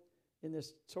forth in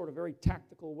this sort of very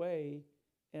tactical way,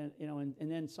 and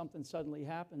then something suddenly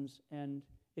happens and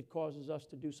it causes us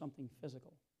to do something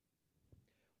physical.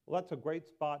 Well, that's a great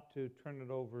spot to turn it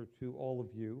over to all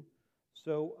of you.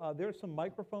 So there are some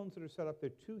microphones that are set up. There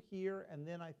are 2 here, and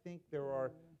then I think there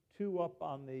are 2 up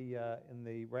on the in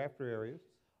the rafter areas.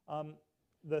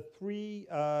 The 3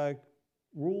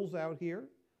 rules out here,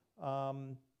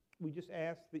 we just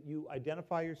ask that you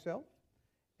identify yourself,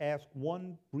 ask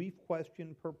 1 brief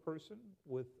question per person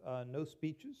with no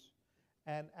speeches,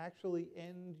 and actually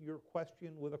end your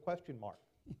question with a question mark,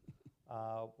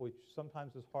 which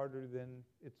sometimes is harder than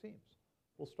it seems.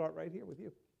 We'll start right here with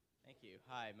you. Thank you.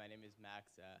 Hi, my name is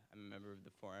Max. I'm a member of the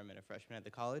forum and a freshman at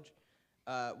the college.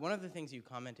 One of the things you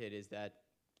commented is that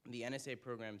the NSA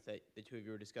programs that the 2 of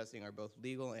you were discussing are both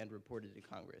legal and reported to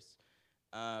Congress.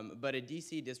 But a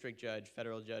DC district judge,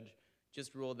 federal judge,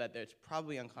 just ruled that it's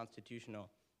probably unconstitutional.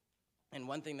 And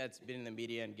one thing that's been in the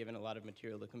media and given a lot of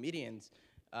material to comedians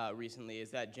recently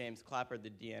is that James Clapper, the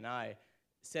DNI,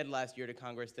 said last year to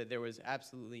Congress that there was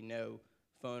absolutely no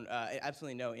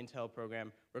intel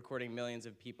program recording millions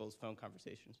of people's phone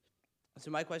conversations.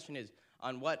 So my question is,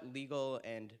 on what legal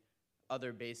and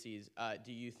other bases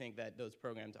do you think that those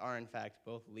programs are in fact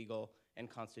both legal and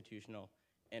constitutional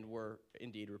and were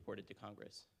indeed reported to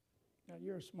Congress?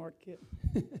 You're a smart kid.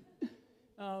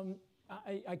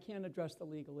 I can't address the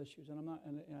legal issues, and I'm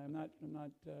not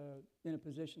in a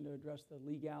position to address the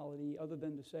legality, other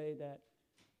than to say that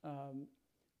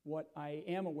what I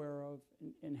am aware of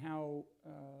and how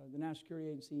the National Security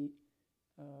Agency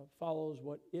follows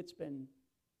what it's been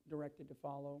directed to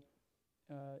follow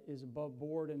is above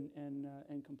board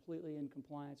and completely in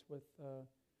compliance with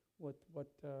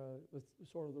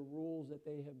sort of the rules that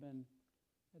they have been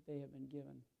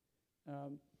given.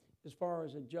 As far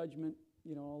as a judgment,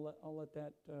 I'll let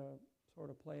that sort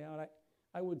of play out.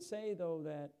 I would say though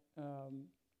that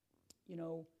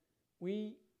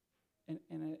we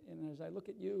and as I look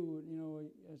at you,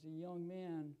 as a young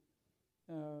man,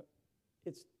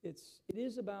 it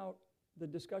is about the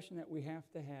discussion that we have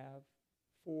to have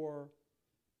for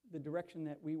the direction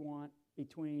that we want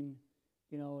between,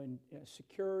 in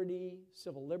security,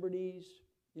 civil liberties,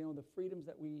 the freedoms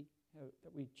that we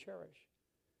cherish.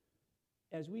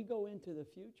 As we go into the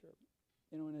future,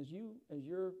 and as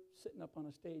you're sitting up on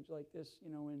a stage like this,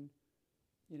 in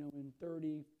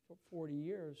 30, 40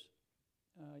 years,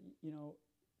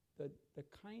 the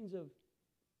kinds of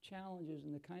challenges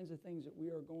and the kinds of things that we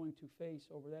are going to face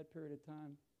over that period of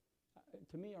time,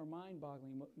 to me, are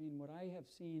mind-boggling. What I have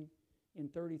seen in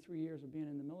 33 years of being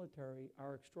in the military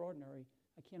are extraordinary.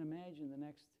 I can't imagine the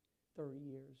next 30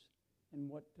 years and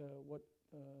what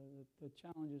the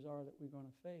challenges are that we're going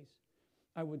to face.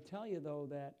 I would tell you, though,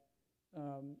 that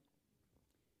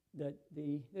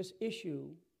this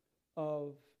issue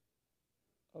of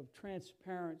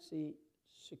transparency,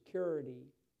 security,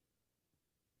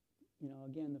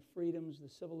 again, the freedoms, the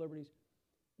civil liberties,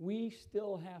 we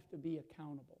still have to be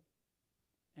accountable.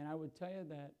 And I would tell you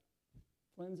that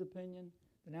Flynn's opinion,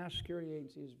 the National Security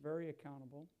Agency is very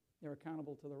accountable. They're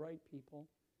accountable to the right people,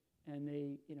 and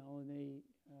they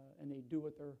do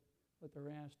what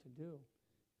they're asked to do.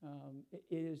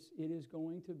 It is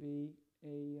going to be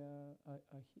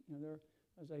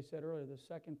as I said earlier, the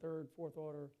second, third, fourth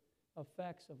order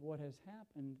effects of what has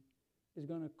happened is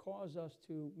going to cause us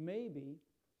to maybe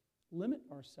limit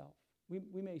ourselves.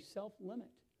 We may self-limit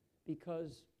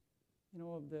because, you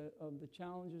know, of the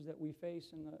challenges that we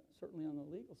face certainly on the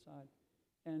legal side,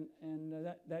 and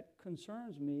that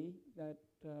concerns me. That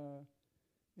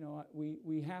you know,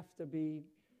 we have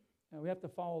to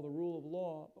follow the rule of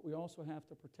law, but we also have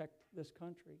to protect this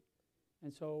country.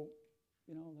 And so,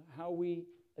 you know, how we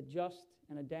adjust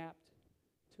and adapt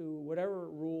to whatever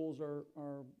rules are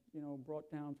you know,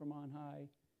 brought down from on high,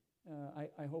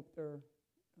 I hope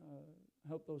I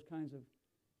hope those kinds of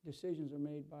decisions are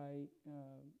made by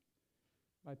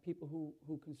people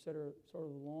who consider sort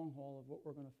of the long haul of what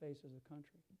we're going to face as a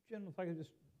country. General, if I could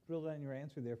just drill down your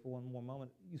answer there for one more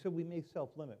moment. You said we may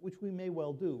self-limit, which we may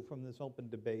well do from this open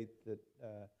debate that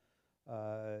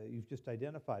you've just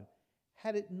identified.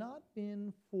 Had it not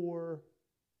been for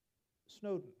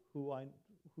Snowden,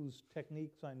 whose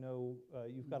techniques I know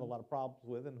you've got a lot of problems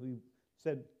with and who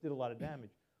said did a lot of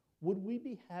damage, would we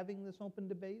be having this open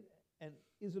debate? And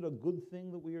is it a good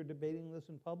thing that we are debating this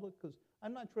in public? Because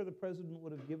I'm not sure the president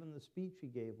would have given the speech he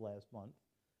gave last month,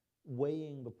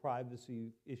 weighing the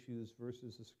privacy issues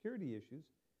versus the security issues,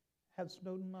 had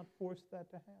Snowden not forced that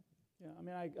to happen. Yeah, I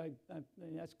mean, I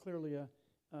mean that's clearly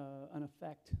an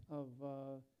effect of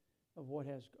what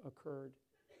has occurred.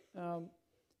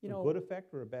 You know, a good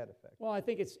effect or a bad effect? Well, I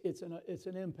think it's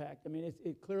an impact. I mean,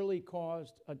 it clearly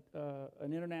caused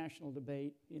an international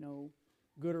debate. You know,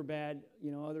 good or bad.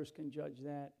 You know, others can judge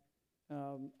that.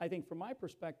 I think from my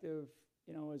perspective,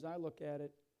 you know, as I look at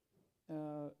it,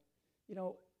 you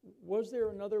know, was there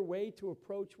another way to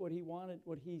approach what he wanted,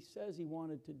 what he says he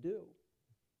wanted to do?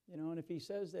 You know, and if he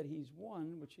says that he's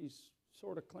won, which he's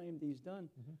sort of claimed he's done,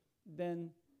 then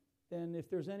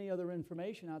if there's any other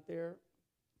information out there,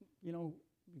 you know,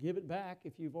 give it back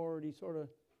if you've already sort of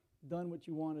done what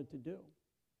you wanted to do.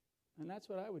 And that's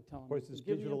what I would tell him. Of course, this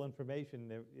digital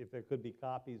information, if there could be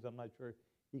copies, I'm not sure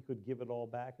he could give it all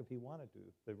back if he wanted to.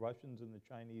 The Russians and the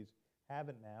Chinese have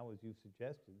it now, as you've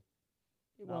suggested.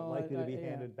 Not likely to be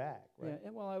handed back, right?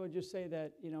 Yeah, well, I would just say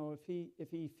that, you know,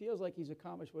 if he feels like he's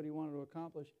accomplished what he wanted to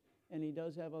accomplish, and he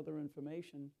does have other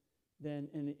information, then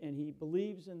and he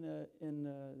believes in the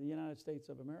United States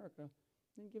of America,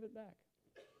 then give it back.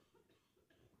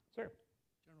 Sir.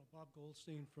 General Bob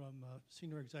Goldstein from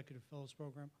Senior Executive Fellows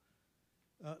Program.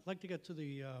 I'd like to get to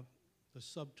the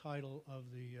subtitle of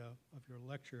your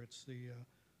lecture. It's the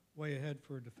Way Ahead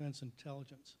for Defense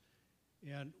Intelligence.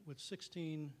 And with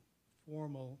 16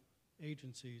 formal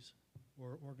agencies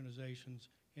or organizations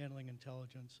handling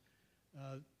intelligence,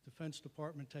 Defense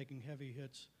Department taking heavy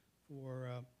hits for,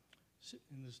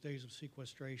 in these days of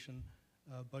sequestration,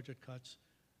 budget cuts.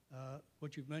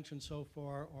 What you've mentioned so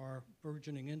far are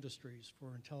burgeoning industries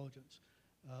for intelligence,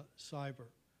 cyber,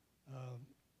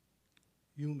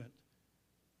 human.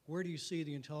 Where do you see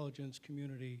the intelligence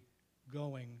community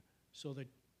going so that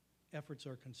efforts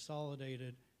are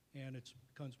consolidated and it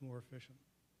becomes more efficient?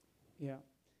 Yeah,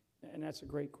 and that's a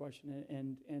great question.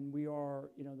 And we are,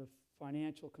 you know, the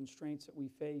financial constraints that we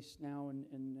face now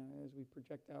and as we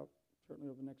project out, certainly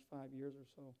over the next 5 years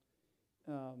or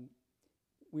so,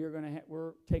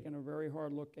 we're taking a very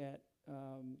hard look at,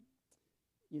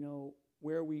 you know,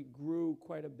 where we grew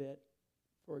quite a bit.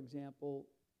 For example,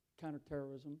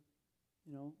 counterterrorism.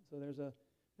 You know, so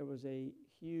there was a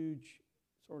huge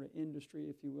sort of industry,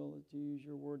 if you will, to use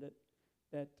your word,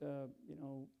 that you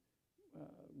know,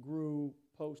 grew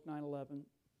post 9/11,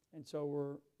 and so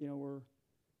we're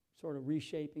sort of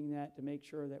reshaping that to make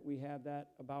sure that we have that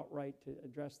about right to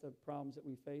address the problems that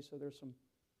we face. So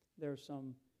there's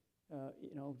some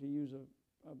you know, to use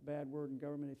a bad word in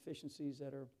government, efficiencies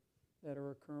that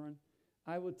are occurring.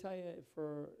 I would tell you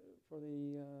for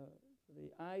the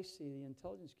IC, the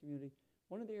intelligence community,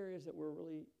 one of the areas that we're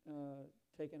really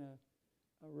taking a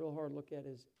real hard look at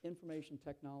is information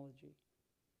technology.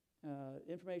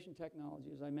 Information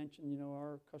technology, as I mentioned, you know,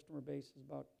 our customer base is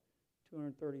about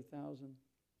 230,000.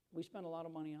 We spend a lot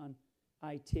of money on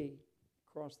IT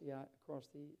across the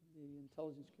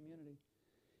intelligence community.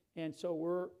 And so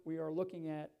we are looking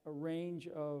at a range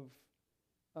of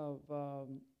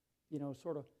you know,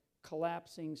 sort of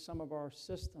collapsing some of our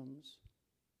systems,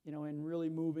 you know, and really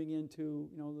moving into,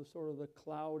 you know, the sort of the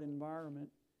cloud environment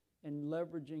and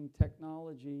leveraging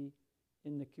technology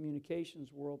in the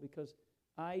communications world, because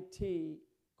IT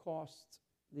costs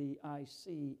the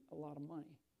IC a lot of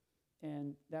money.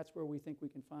 And that's where we think we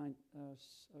can find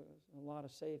a lot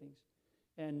of savings.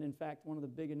 And in fact, one of the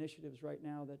big initiatives right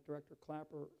now that Director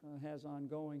Clapper has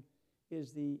ongoing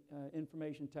is the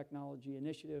Information Technology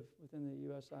Initiative within the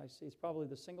USIC. It's probably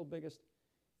the single biggest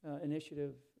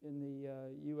initiative in the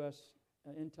U.S.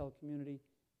 Intel community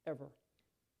ever.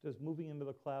 Does moving into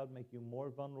the cloud make you more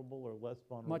vulnerable or less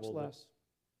vulnerable? Much less.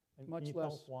 And Much can you tell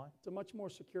less. us why? It's a much more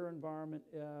secure environment.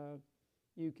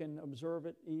 You can observe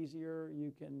it easier.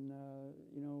 You can,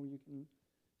 you can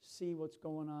see what's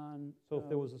going on. So if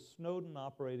there was a Snowden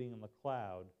operating in the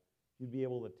cloud, you'd be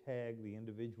able to tag the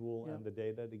individual Yeah. and the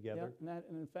data together? Yeah,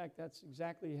 and in fact, that's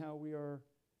exactly how we are,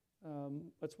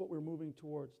 that's what we're moving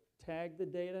towards. Tag the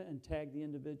data and tag the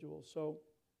individual. So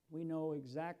we know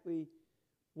exactly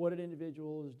what an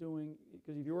individual is doing,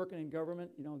 because if you're working in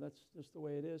government, that's just the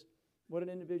way it is, what an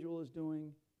individual is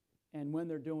doing and when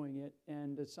they're doing it,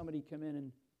 and does somebody come in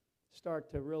and start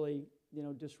to really,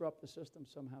 disrupt the system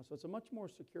somehow. So it's a much more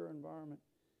secure environment.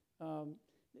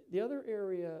 The other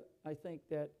area I think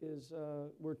that is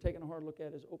we're taking a hard look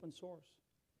at is open source.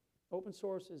 Open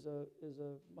source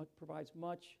provides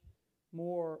much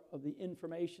more of the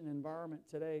information environment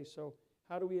today. So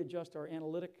how do we adjust our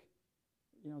analytic,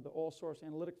 the all-source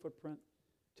analytic footprint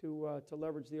to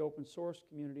leverage the open source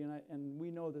community? And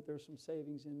we know that there's some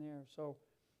savings in there. So,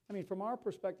 from our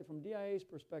perspective, from DIA's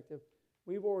perspective,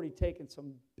 we've already taken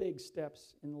some big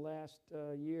steps in the last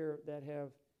year that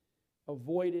have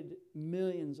avoided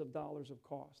millions of dollars of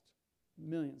cost,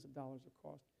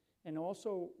 and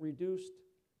also reduced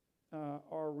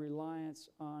our reliance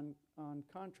on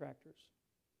contractors,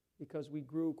 because we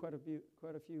grew quite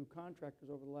a few contractors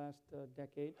over the last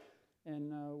decade,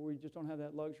 and we just don't have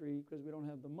that luxury because we don't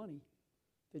have the money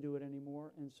to do it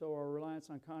anymore, and so our reliance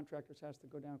on contractors has to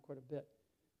go down quite a bit.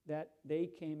 That they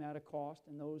came at a cost,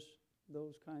 and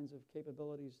those kinds of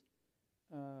capabilities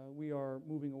we are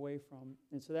moving away from.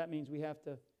 And so that means we have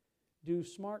to do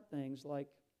smart things like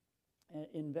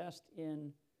invest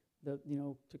in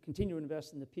to continue to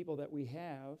invest in the people that we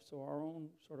have, so our own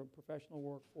sort of professional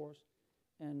workforce,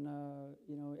 and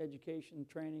education,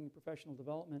 training, professional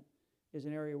development is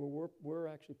an area where we're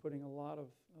actually putting a lot of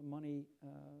money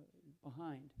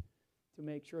behind to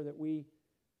make sure that we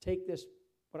take this,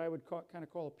 what I would kind of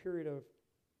call a period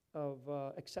of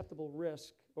acceptable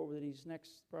risk over these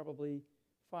next probably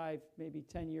 5, maybe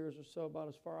 10 years or so, about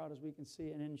as far out as we can see,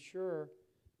 and assure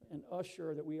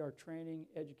that we are training,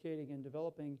 educating, and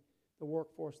developing the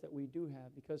workforce that we do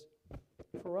have. Because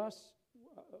for us,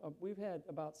 we've had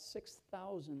about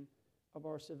 6,000 of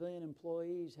our civilian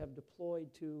employees have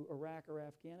deployed to Iraq or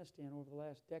Afghanistan over the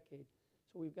last decade.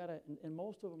 So we've got to, and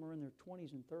most of them are in their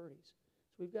 20s and 30s.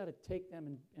 So we've got to take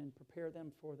them and prepare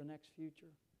them for the next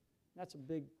future. That's a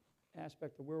big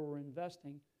aspect of where we're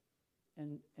investing,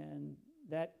 and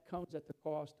that comes at the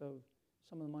cost of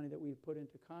some of the money that we've put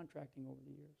into contracting over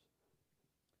the years.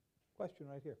 Question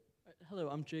right here. Hello,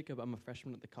 I'm Jacob. I'm a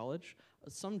freshman at the college.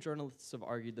 Some journalists have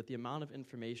argued that the amount of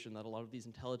information that a lot of these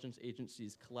intelligence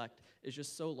agencies collect is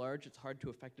just so large it's hard to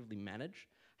effectively manage.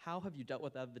 How have you dealt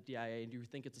with that at the DIA, and do you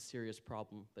think it's a serious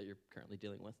problem that you're currently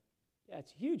dealing with? Yeah,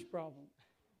 it's a huge problem.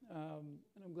 And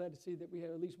I'm glad to see that we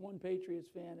have at least one Patriots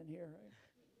fan in here.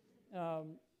 Right?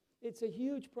 It's a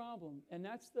huge problem, and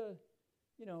that's the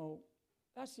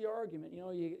argument.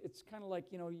 It's kind of like,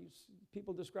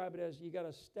 people describe it as you got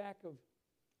a stack of,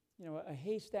 a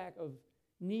haystack of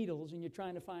needles, and you're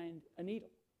trying to find a needle,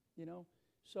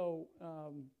 So,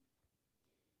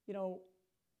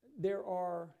 there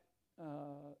are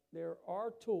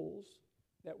tools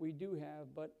that we do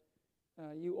have, but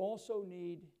you also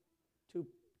need to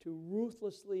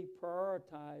ruthlessly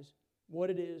prioritize what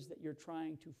it is that you're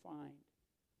trying to find.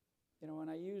 And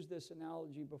I used this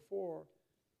analogy before.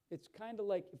 It's kind of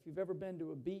like if you've ever been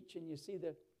to a beach and you see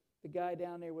the guy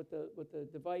down there with the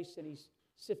device, and he's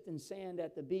sifting sand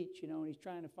at the beach, and he's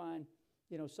trying to find,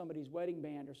 somebody's wedding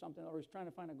band or something, or he's trying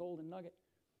to find a golden nugget.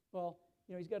 Well,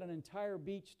 he's got an entire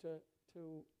beach to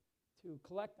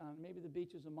collect on. Maybe the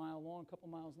beach is a mile long, a couple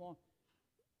miles long.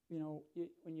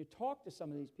 When you talk to some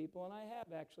of these people, and I have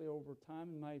actually over time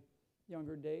in my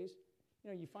younger days,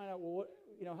 you find out, well,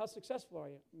 how successful are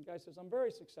you? And the guy says, I'm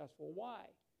very successful. Why?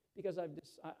 Because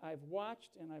I've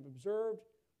watched and I've observed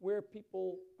where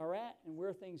people are at and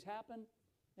where things happen,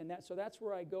 and so that's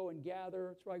where I go and gather.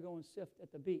 That's where I go and sift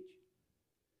at the beach.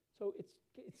 So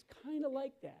it's kind of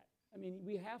like that.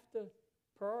 We have to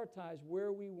prioritize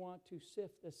where we want to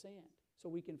sift the sand so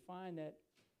we can find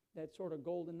that sort of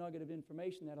golden nugget of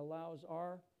information that allows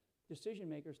our decision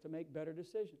makers to make better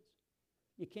decisions.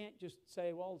 You can't just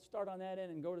say, well, start on that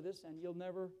end and go to this end. You'll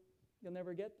never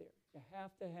get there. You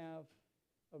have to have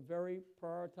a very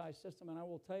prioritized system. And I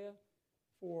will tell you,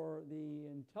 for the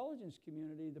intelligence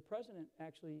community, the president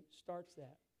actually starts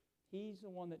that. He's the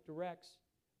one that directs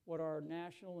what our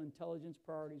national intelligence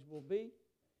priorities will be.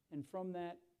 And from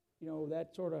that,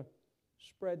 that sort of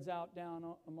spreads out down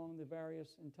among the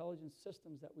various intelligence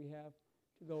systems that we have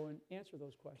to go and answer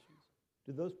those questions.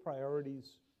 did those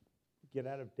priorities get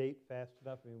out of date fast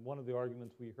enough? I mean, one of the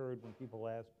arguments we heard when people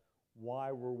asked,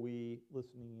 why were we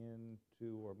listening in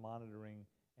to or monitoring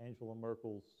Angela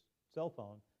Merkel's cell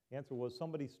phone? The answer was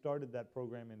somebody started that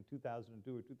program in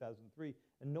 2002 or 2003,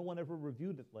 and no one ever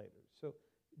reviewed it later. So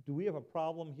do we have a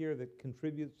problem here that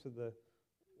contributes to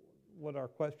what our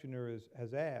questioner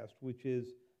has asked, which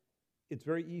is it's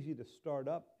very easy to start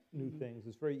up new things.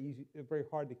 It's very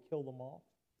hard to kill them off.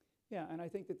 Yeah, and I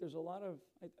think that there's a lot of,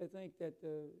 I think that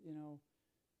the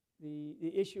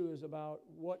issue is about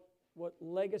what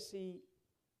legacy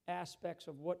aspects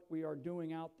of what we are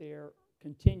doing out there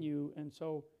continue, and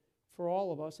so for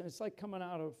all of us, and it's like coming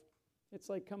out of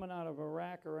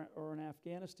Iraq or in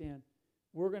Afghanistan,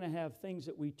 we're going to have things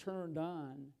that we turned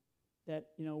on that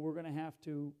we're going to have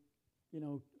to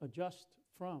adjust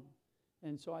from.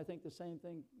 And so I think the same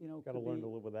thing, got to learn to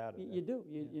live without it. You do,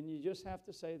 and you just have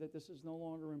to say that this is no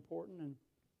longer important,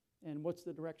 and what's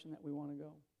the direction that we want to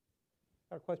go.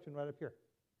 Got a question right up here.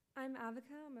 I'm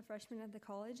Avica. I'm a freshman at the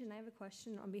college, and I have a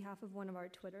question on behalf of one of our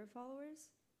Twitter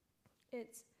followers.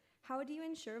 It's, how do you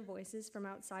ensure voices from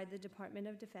outside the Department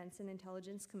of Defense and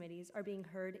intelligence committees are being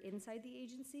heard inside the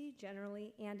agency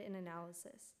generally and in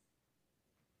analysis?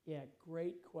 Yeah,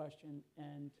 great question,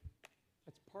 and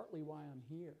that's partly why I'm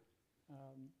here.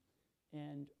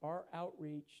 And our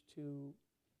outreach to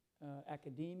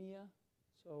academia,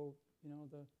 so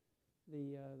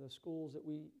the schools that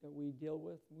we deal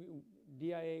with,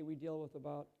 DIA, we deal with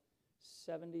about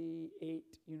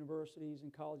 78 universities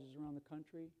and colleges around the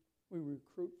country. We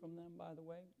recruit from them, by the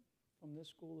way, from this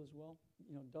school as well.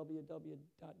 www.dia.mil.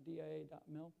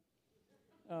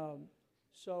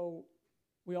 So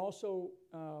we also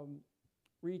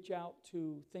reach out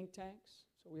to think tanks.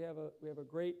 So we have a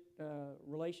great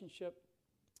relationship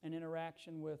and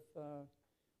interaction with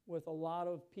a lot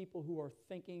of people who are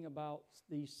thinking about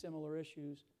these similar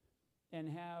issues, and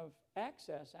have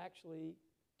access actually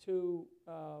to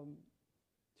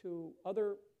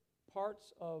other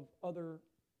parts of other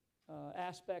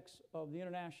aspects of the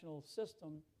international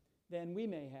system than we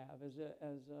may have as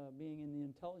being in the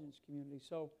intelligence community.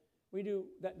 So we do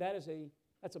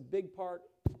that's a big part.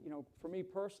 For me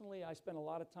personally, I spend a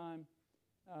lot of time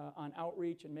on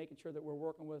outreach and making sure that we're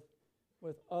working with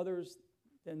others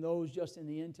than those just in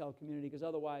the intel community, because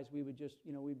otherwise we would just,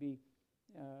 we'd be,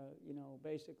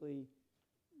 basically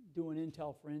doing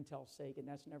intel for intel's sake, and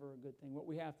that's never a good thing. What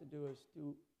we have to do is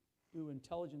do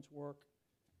intelligence work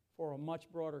for a much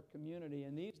broader community,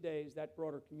 and these days that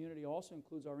broader community also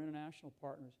includes our international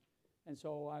partners. And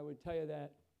so I would tell you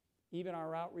that even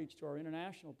our outreach to our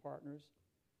international partners,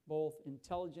 both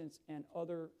intelligence and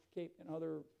other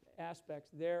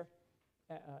aspects, their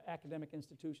academic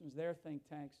institutions, their think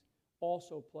tanks,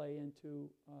 also play into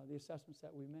the assessments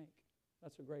that we make.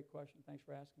 That's a great question. Thanks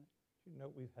for asking it. You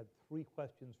know, we've had 3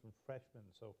 questions from freshmen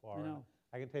so far. I know.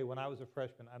 I can tell you, when I was a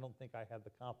freshman, I don't think I had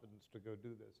the confidence to go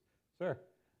do this. Sir.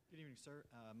 Good evening, sir.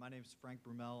 My name is Frank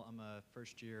Brumell. I'm a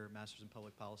first-year Master's in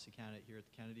Public Policy candidate here at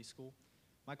the Kennedy School.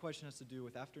 My question has to do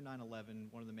with, after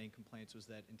 9/11, one of the main complaints was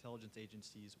that intelligence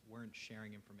agencies weren't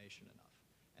sharing information enough.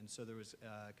 And so there was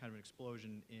kind of an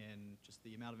explosion in just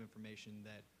the amount of information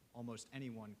that almost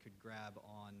anyone could grab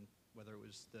on, whether it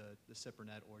was the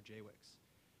SIPRNet or JWICS.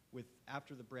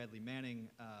 After the Bradley Manning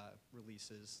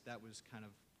releases, that was kind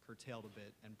of curtailed a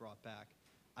bit and brought back.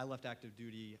 I left active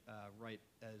duty right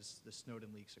as the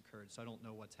Snowden leaks occurred, so I don't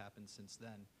know what's happened since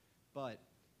then. But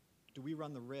do we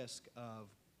run the risk of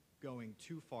going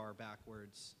too far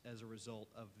backwards as a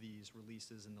result of these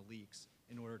releases and the leaks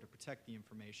in order to protect the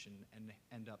information and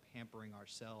end up hampering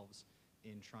ourselves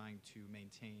in trying to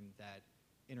maintain that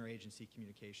interagency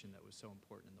communication that was so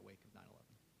important in the wake of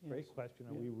 9/11? Great question.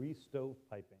 Are we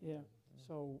re-stovepiping? Yeah.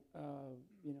 So,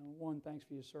 one, thanks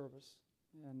for your service,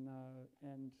 and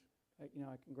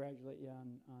I congratulate you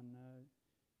on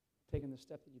taking the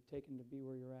step that you've taken to be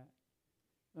where you're at.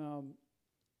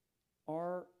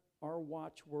 Our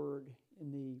watchword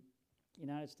in the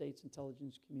United States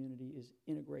intelligence community is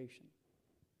integration.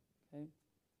 Okay,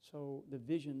 so the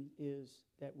vision is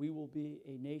that we will be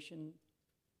a nation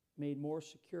made more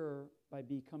secure by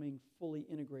becoming fully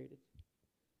integrated.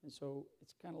 And so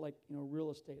it's kind of like, real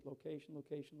estate, location,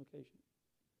 location, location.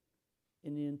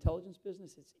 In the intelligence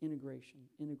business, it's integration,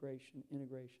 integration,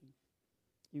 integration.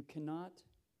 You cannot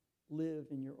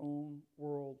live in your own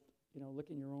world,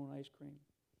 licking your own ice cream.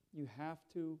 You have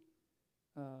to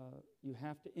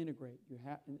integrate.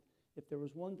 If there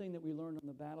was one thing that we learned on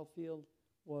the battlefield,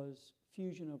 was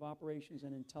fusion of operations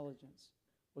and intelligence,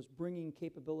 was bringing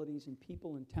capabilities and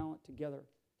people and talent together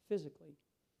physically.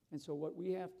 And so what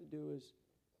we have to do is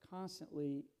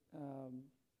constantly,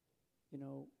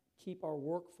 keep our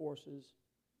workforces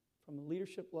from the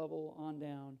leadership level on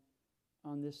down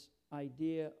on this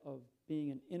idea of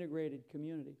being an integrated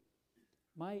community.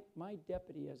 My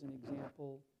deputy, as an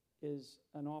example, is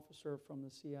an officer from the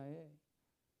CIA.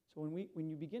 So when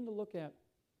you begin to look at,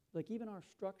 like even our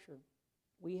structure,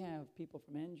 we have people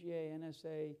from NGA,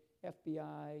 NSA,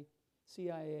 FBI,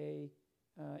 CIA,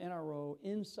 NRO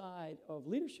inside of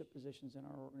leadership positions in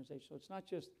our organization. So it's not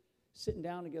just sitting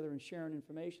down together and sharing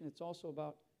information. It's also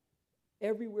about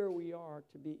everywhere we are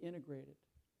to be integrated.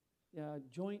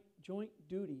 Joint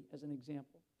duty, as an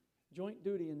example. Joint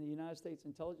duty in the United States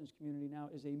intelligence community now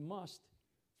is a must,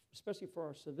 especially for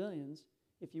our civilians,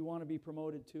 if you want to be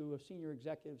promoted to a senior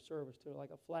executive service, to like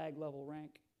a flag level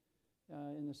rank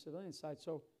in the civilian side.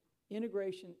 So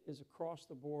integration is across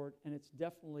the board, and it's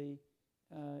definitely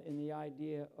in the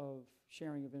idea of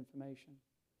sharing of information.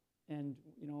 And,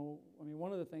 you know, I mean,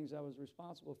 one of the things I was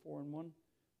responsible for in one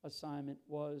assignment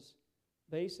was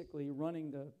basically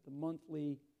running the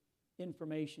monthly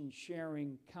information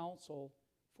sharing council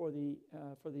for the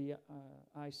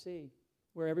IC,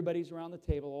 where everybody's around the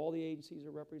table, all the agencies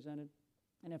are represented,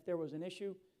 and if there was an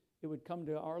issue, it would come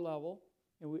to our level,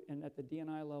 and at the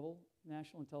DNI level,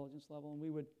 national intelligence level, and we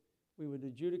would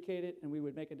adjudicate it, and we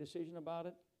would make a decision about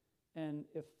it, and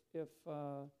if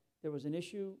there was an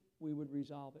issue, we would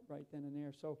resolve it right then and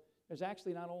there. So there's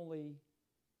actually not only,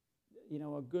 you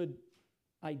know, a good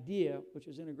idea, which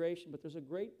is integration, but there's a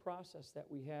great process that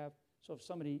we have. So if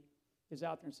somebody is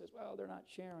out there and says, well, they're not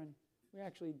sharing, we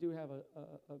actually do have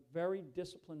a very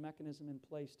disciplined mechanism in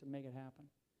place to make it happen.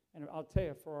 And I'll tell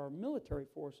you, for our military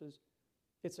forces,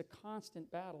 it's a constant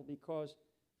battle because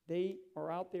they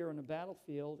are out there in the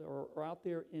battlefield or out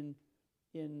there in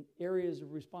areas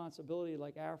of responsibility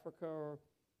like Africa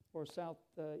or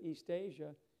Southeast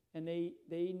Asia, and they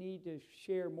need to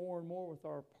share more and more with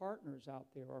our partners out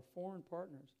there, our foreign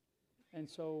partners. And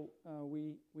so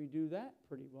we do that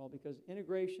pretty well because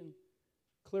integration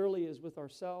clearly is with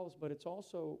ourselves, but it's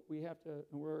also, we have to,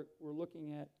 and we're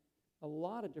looking at a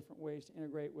lot of different ways to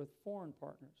integrate with foreign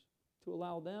partners to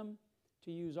allow them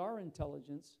to use our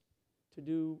intelligence to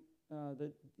do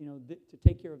to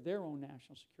take care of their own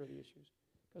national security issues.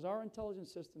 Because our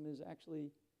intelligence system is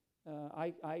actually,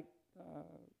 I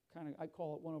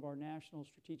call it one of our national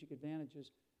strategic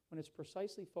advantages. When it's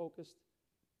precisely focused,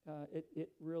 it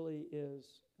really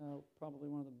is probably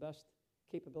one of the best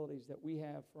capabilities that we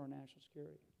have for our national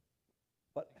security.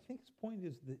 But I think his point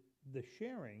is that the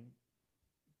sharing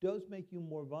does make you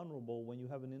more vulnerable when you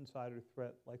have an insider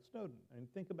threat like Snowden.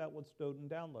 And think about what Snowden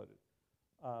downloaded.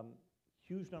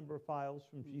 Huge number of files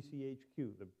from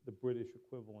GCHQ, the British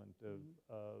equivalent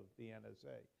of the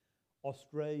NSA.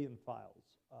 Australian files,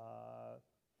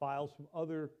 files from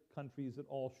other countries that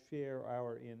all share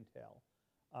our intel.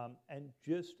 And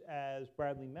just as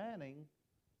Bradley Manning,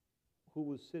 who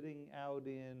was sitting out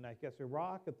in, I guess,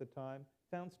 Iraq at the time,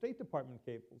 found State Department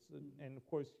cables, and of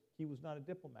course, he was not a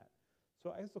diplomat.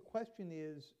 So I guess the question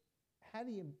is, how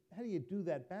do you do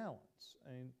that balance?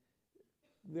 I mean,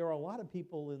 there are a lot of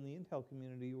people in the intel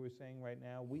community who are saying right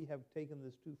now, we have taken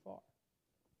this too far.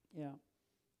 Yeah.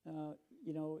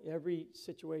 You know, every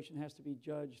situation has to be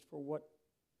judged for what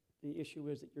the issue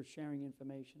is that you're sharing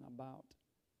information about.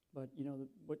 But, you know,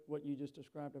 what you just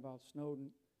described about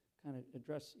Snowden kind of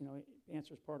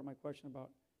answers part of my question about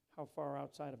how far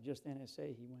outside of just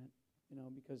NSA he went, you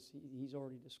know, because he's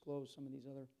already disclosed some of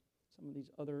these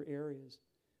other areas.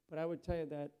 But I would tell you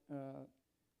that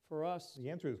for us, the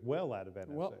answer is well out of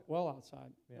NSA. Well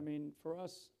outside. Yeah. I mean, for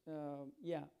us,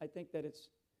 yeah, I think that it's,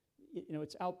 you know,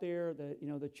 it's out there.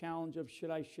 The challenge of should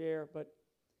I share, but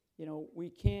you know, we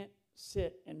can't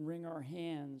sit and wring our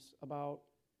hands about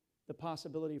the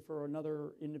possibility for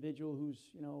another individual who's,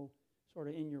 you know, sort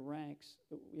of in your ranks.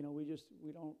 You know, we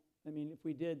don't. I mean, if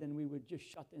we did, then we would just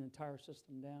shut the entire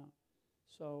system down.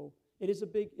 So it's a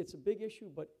big issue,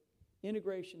 but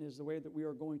integration is the way that we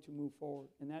are going to move forward,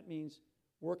 and that means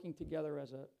working together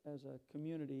as a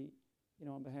community, you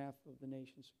know, on behalf of the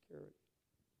nation's security.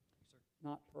 Yes, sir.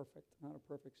 Not a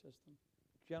perfect system.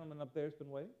 Gentleman up there has been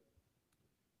waiting.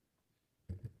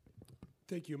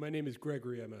 Thank you. My name is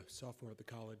Gregory. I'm a sophomore at the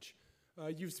college.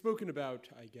 You've spoken about,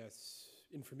 I guess,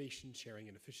 information sharing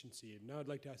and efficiency, and now I'd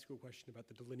like to ask you a question about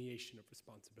the delineation of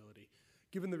responsibility.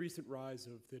 Given the recent rise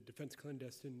of the Defense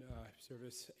Clandestine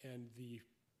Service and the,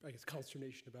 I guess,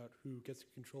 consternation about who gets to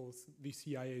control the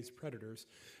CIA's Predators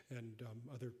and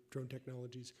other drone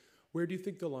technologies, where do you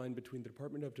think the line between the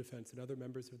Department of Defense and other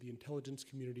members of the intelligence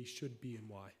community should be and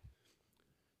why?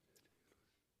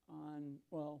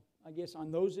 Well, I guess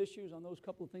on those issues, on those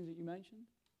couple of things that you mentioned?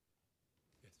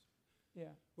 Yes.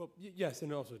 Yeah. Well, yes,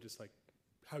 and also just like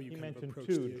how you He kind of mentioned approach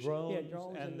two, the issue. drones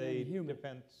drones and and the human.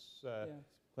 defense. Yeah.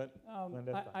 Clint, Clint has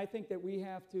done. I think that we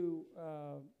have to,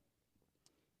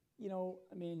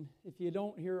 I mean, if you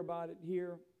don't hear about it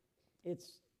here,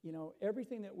 it's,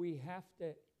 everything that we have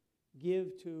to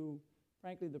give to,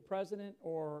 frankly, the president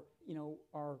or,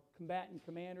 our combatant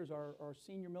commanders, our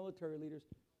senior military leaders,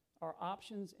 are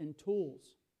options and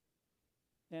tools.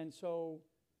 And so,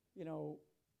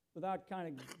 without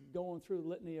kind of going through the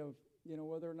litany of,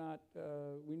 whether or not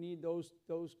we need those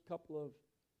couple of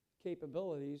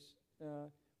capabilities,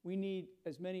 we need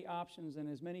as many options and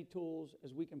as many tools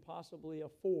as we can possibly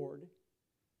afford,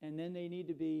 and then they need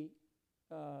to be,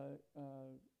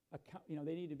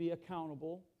 they need to be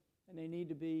accountable, and they need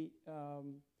to be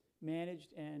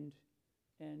managed and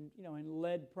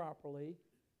led properly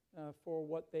for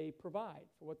what they provide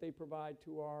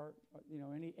to our,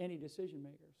 any decision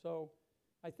maker. So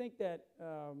I think that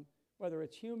whether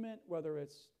it's human, whether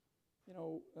it's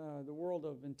the world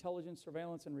of intelligence,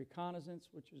 surveillance, and reconnaissance,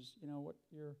 which is, what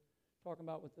you're talking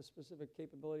about with the specific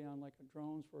capability on like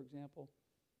drones, for example,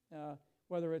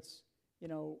 whether it's,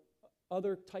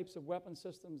 other types of weapon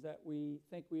systems that we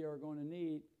think we are going to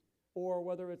need, or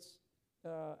whether it's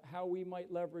how we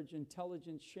might leverage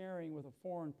intelligence sharing with a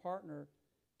foreign partner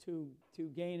to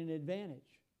gain an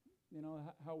advantage,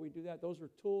 how we do that. Those are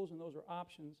tools and those are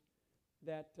options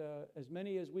that as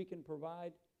many as we can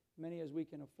provide, many as we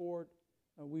can afford,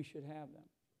 we should have them.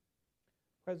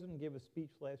 The President gave a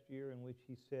speech last year in which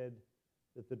he said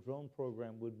that the drone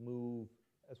program would move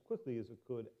as quickly as it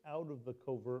could out of the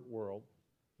covert world,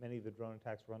 many of the drone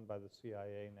attacks run by the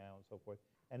CIA now and so forth,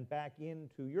 and back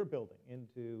into your building,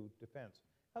 into defense.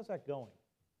 How's that going?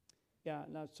 Yeah,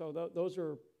 no, so those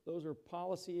are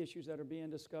policy issues that are being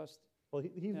discussed. Well,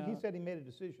 he said he made a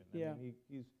decision. I mean,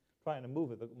 he's trying to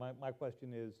move it. My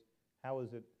question is, how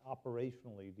is it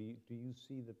operationally? Do you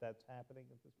see that that's happening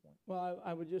at this point? Well,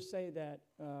 I would just say that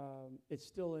it's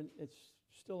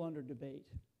still under debate.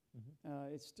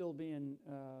 Mm-hmm. It's still being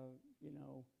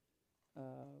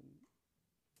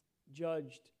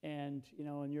judged, and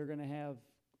and you're going to have,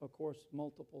 of course,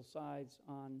 multiple sides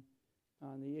on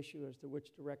the issue as to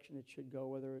which direction it should go,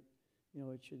 whether it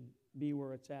it should be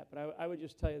where it's at. But I would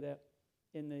just tell you that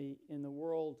in the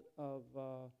world of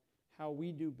how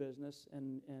we do business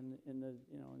and in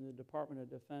the Department of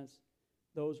Defense,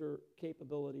 those are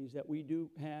capabilities that we do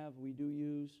have, we do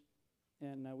use,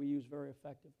 and we use very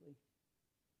effectively.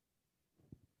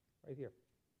 Right here.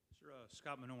 Sir,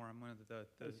 Scott Manor, I'm one of the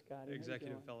Hey, Scotty,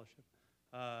 Executive Fellowship.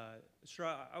 Sir,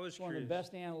 I was One curious. of the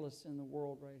best analysts in the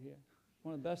world right here.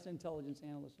 One of the best intelligence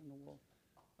analysts in the world.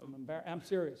 I'm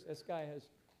serious. This guy has,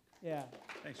 yeah.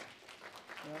 Thanks, sir.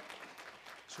 Yeah.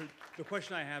 So the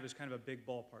question I have is kind of a big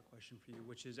ballpark question for you,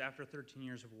 which is after 13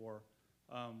 years of war,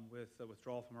 with the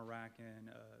withdrawal from Iraq and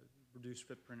reduced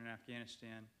footprint in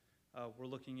Afghanistan, we're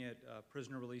looking at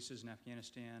prisoner releases in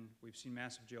Afghanistan. We've seen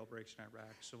massive jailbreaks in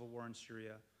Iraq, civil war in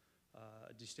Syria,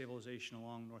 destabilization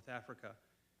along North Africa.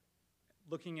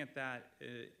 Looking at that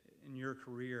in your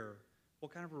career,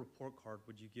 what kind of a report card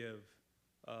would you give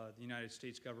the United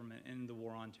States government in the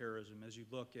war on terrorism as you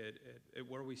look at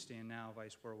where we stand now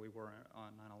versus where we were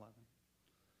on 9/11?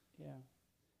 Yeah.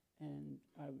 And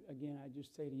I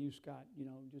just say to you, Scott,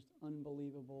 just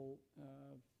unbelievable.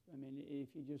 I mean,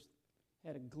 if you just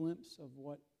had a glimpse of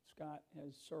what Scott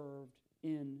has served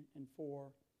in and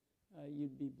for,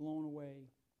 you'd be blown away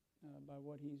by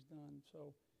what he's done.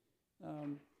 So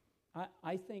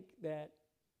I think that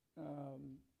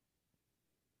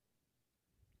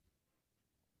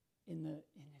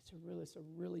it's a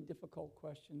really difficult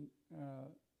question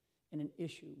and an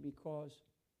issue, because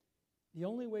the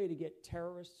only way to get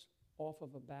terrorists off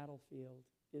of a battlefield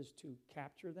is to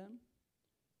capture them,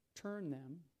 turn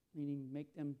them, meaning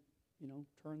make them,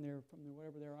 turn from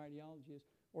whatever their ideology is,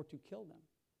 or to kill them.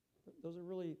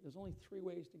 There's only three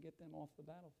ways to get them off the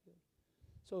battlefield.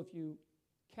 So if you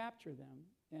capture them,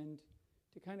 and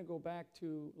to kind of go back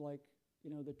to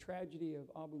the tragedy of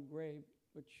Abu Ghraib,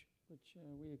 which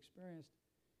we experienced,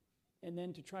 and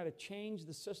then to try to change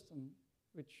the system,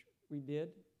 which we did,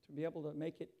 to be able to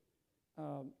make it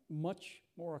much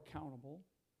more accountable,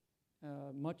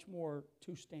 much more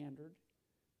to standard,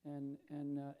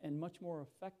 and much more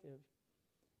effective.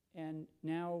 And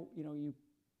now, you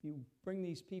bring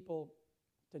these people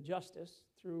to justice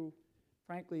through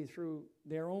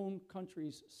their own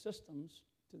country's systems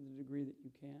to the degree that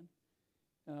you can.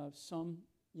 Some,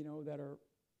 that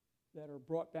are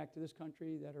brought back to this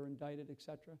country, that are indicted,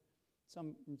 etc.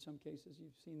 In some cases,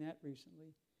 you've seen that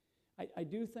recently. I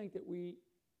do think that we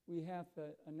have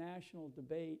a national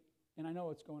debate and I know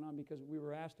what's going on because we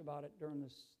were asked about it during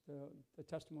the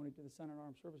testimony to the Senate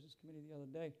Armed Services Committee the other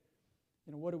day.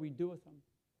 What do we do with them?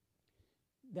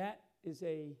 That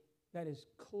is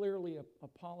clearly a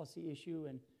policy issue,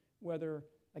 and whether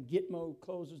a Gitmo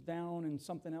closes down and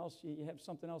something else, you have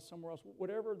something else somewhere else,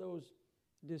 whatever those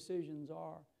decisions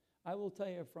are, I will tell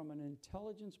you from an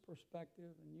intelligence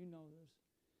perspective, and you know this,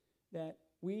 that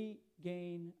we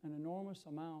gain an enormous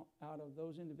amount out of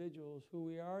those individuals who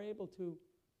we are able to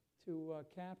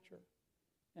capture.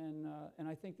 And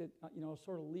I think that, I'll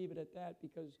sort of leave it at that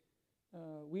because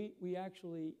we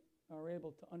actually are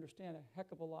able to understand a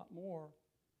heck of a lot more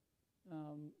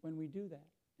when we do that.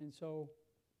 And so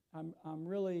I'm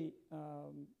really,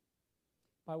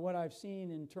 by what I've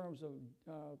seen in terms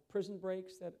of prison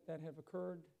breaks that have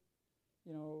occurred,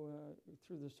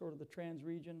 through the sort of the trans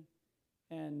region,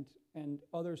 and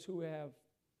others who have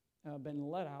been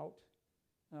let out,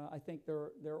 I think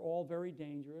they're all very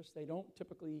dangerous. They don't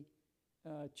typically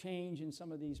change in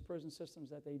some of these prison systems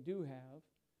that they do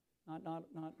have, not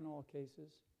in all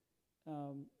cases.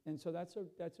 And so that's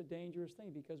a dangerous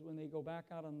thing because when they go back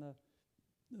out on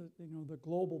the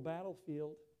global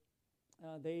battlefield,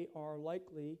 they are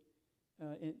likely,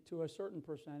 to a certain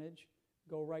percentage,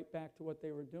 go right back to what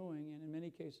they were doing. And in many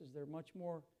cases, they're much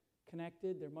more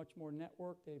connected. They're much more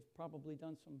networked. They've probably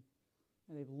done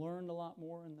they've learned a lot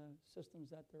more in the systems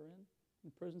that they're in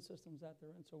the prison systems that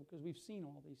they're in. So because we've seen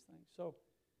all these things. So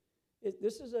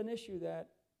this is an issue that,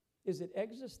 is it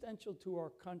existential to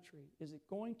our country? Is it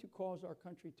going to cause our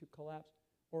country to collapse?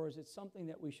 Or is it something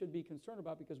that we should be concerned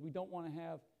about because we don't want to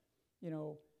have,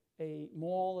 a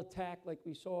mall attack like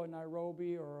we saw in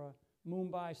Nairobi or a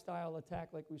Mumbai-style attack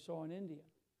like we saw in India?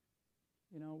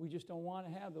 We just don't want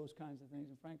to have those kinds of things,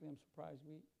 and frankly, I'm surprised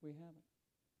we haven't.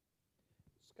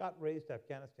 Scott raised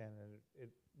Afghanistan, and it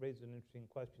raised an interesting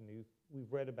question.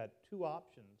 We've read about two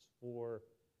options for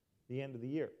the end of the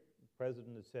year. The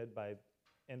President has said by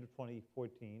end of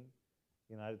 2014,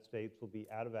 the United States will be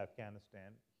out of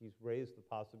Afghanistan. He's raised the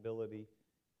possibility,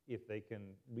 if they can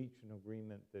reach an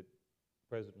agreement that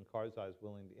President Karzai is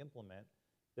willing to implement,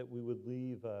 that we would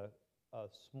leave a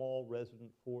small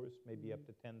resident force, maybe up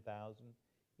to 10,000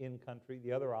 in country.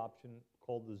 The other option,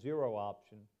 called the zero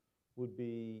option, would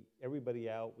be everybody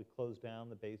out, we close down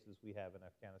the bases we have in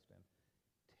Afghanistan.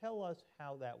 Tell us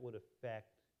how that would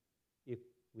affect if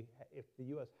the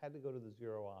U.S. had to go to the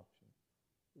zero option.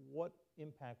 What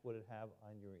impact would it have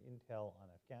on your intel on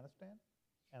Afghanistan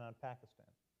and on Pakistan?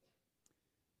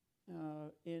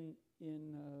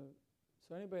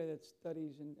 So anybody that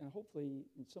studies, and hopefully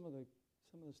in some of the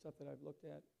stuff that I've looked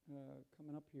at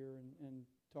coming up here and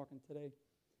talking today,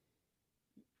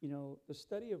 the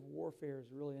study of warfare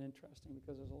is really interesting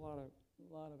because there's a lot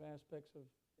of aspects of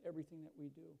everything that we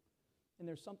do. And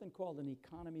there's something called an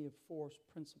economy of force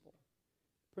principle.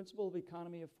 Principle of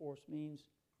economy of force means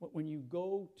when you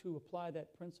go to apply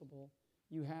that principle,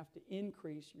 you have to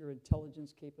increase your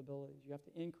intelligence capabilities. You have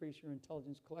to increase your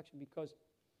intelligence collection because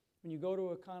when you go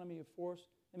to economy of force,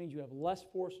 that means you have less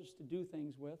forces to do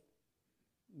things with,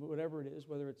 whatever it is,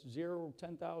 whether it's 0 or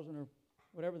 10,000 or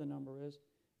whatever the number is.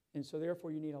 And so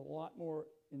therefore you need a lot more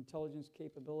intelligence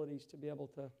capabilities to be able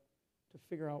to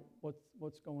figure out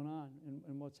what's going on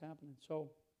and what's happening.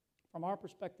 So from our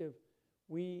perspective,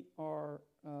 we are,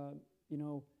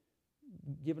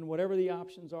 given whatever the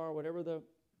options are, whatever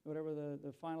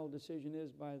the final decision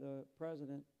is by the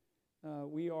President,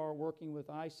 we are working with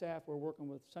ISAF, we're working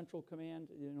with Central Command,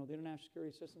 the International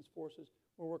Security Assistance Forces,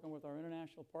 we're working with our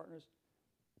international partners,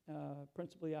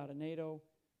 principally out of NATO,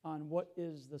 on what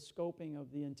is the scoping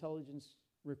of the intelligence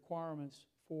requirements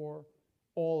for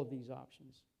all of these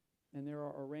options. And there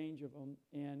are a range of them,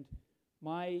 and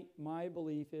my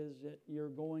belief is that you're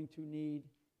going to need,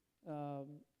 we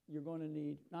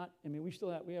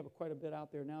have quite a bit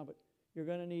out there now, but you're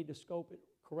going to need to scope it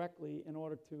correctly in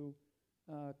order to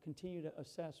continue to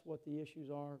assess what the issues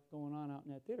are going on out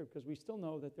in that theater, because we still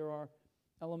know that there are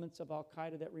elements of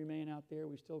Al-Qaeda that remain out there.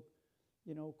 We still,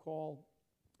 call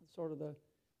sort of the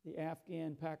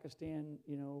Afghan, Pakistan,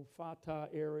 Fatah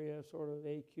area, sort of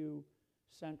AQ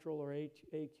Central or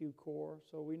AQ Core.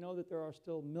 So we know that there are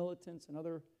still militants and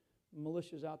other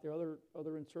militias out there,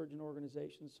 other insurgent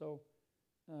organizations. So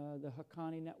the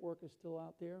Haqqani network is still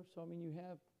out there. So, you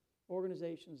have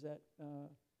organizations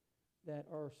that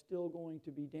are still going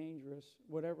to be dangerous,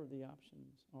 whatever the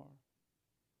options are.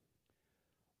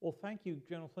 Well, thank you,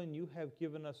 General Flynn. You have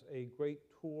given us a great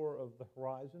tour of the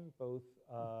horizon, both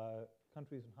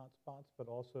countries and hotspots, but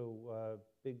also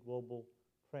big global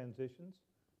transitions.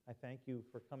 I thank you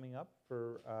for coming up,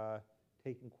 for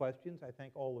taking questions. I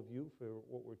thank all of you for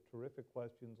what were terrific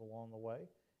questions along the way,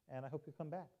 and I hope you come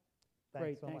back.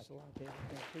 Great, so much. thanks a lot, David.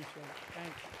 I appreciate it.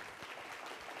 Thanks.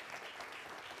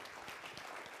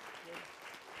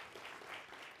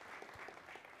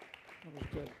 That was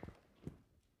good.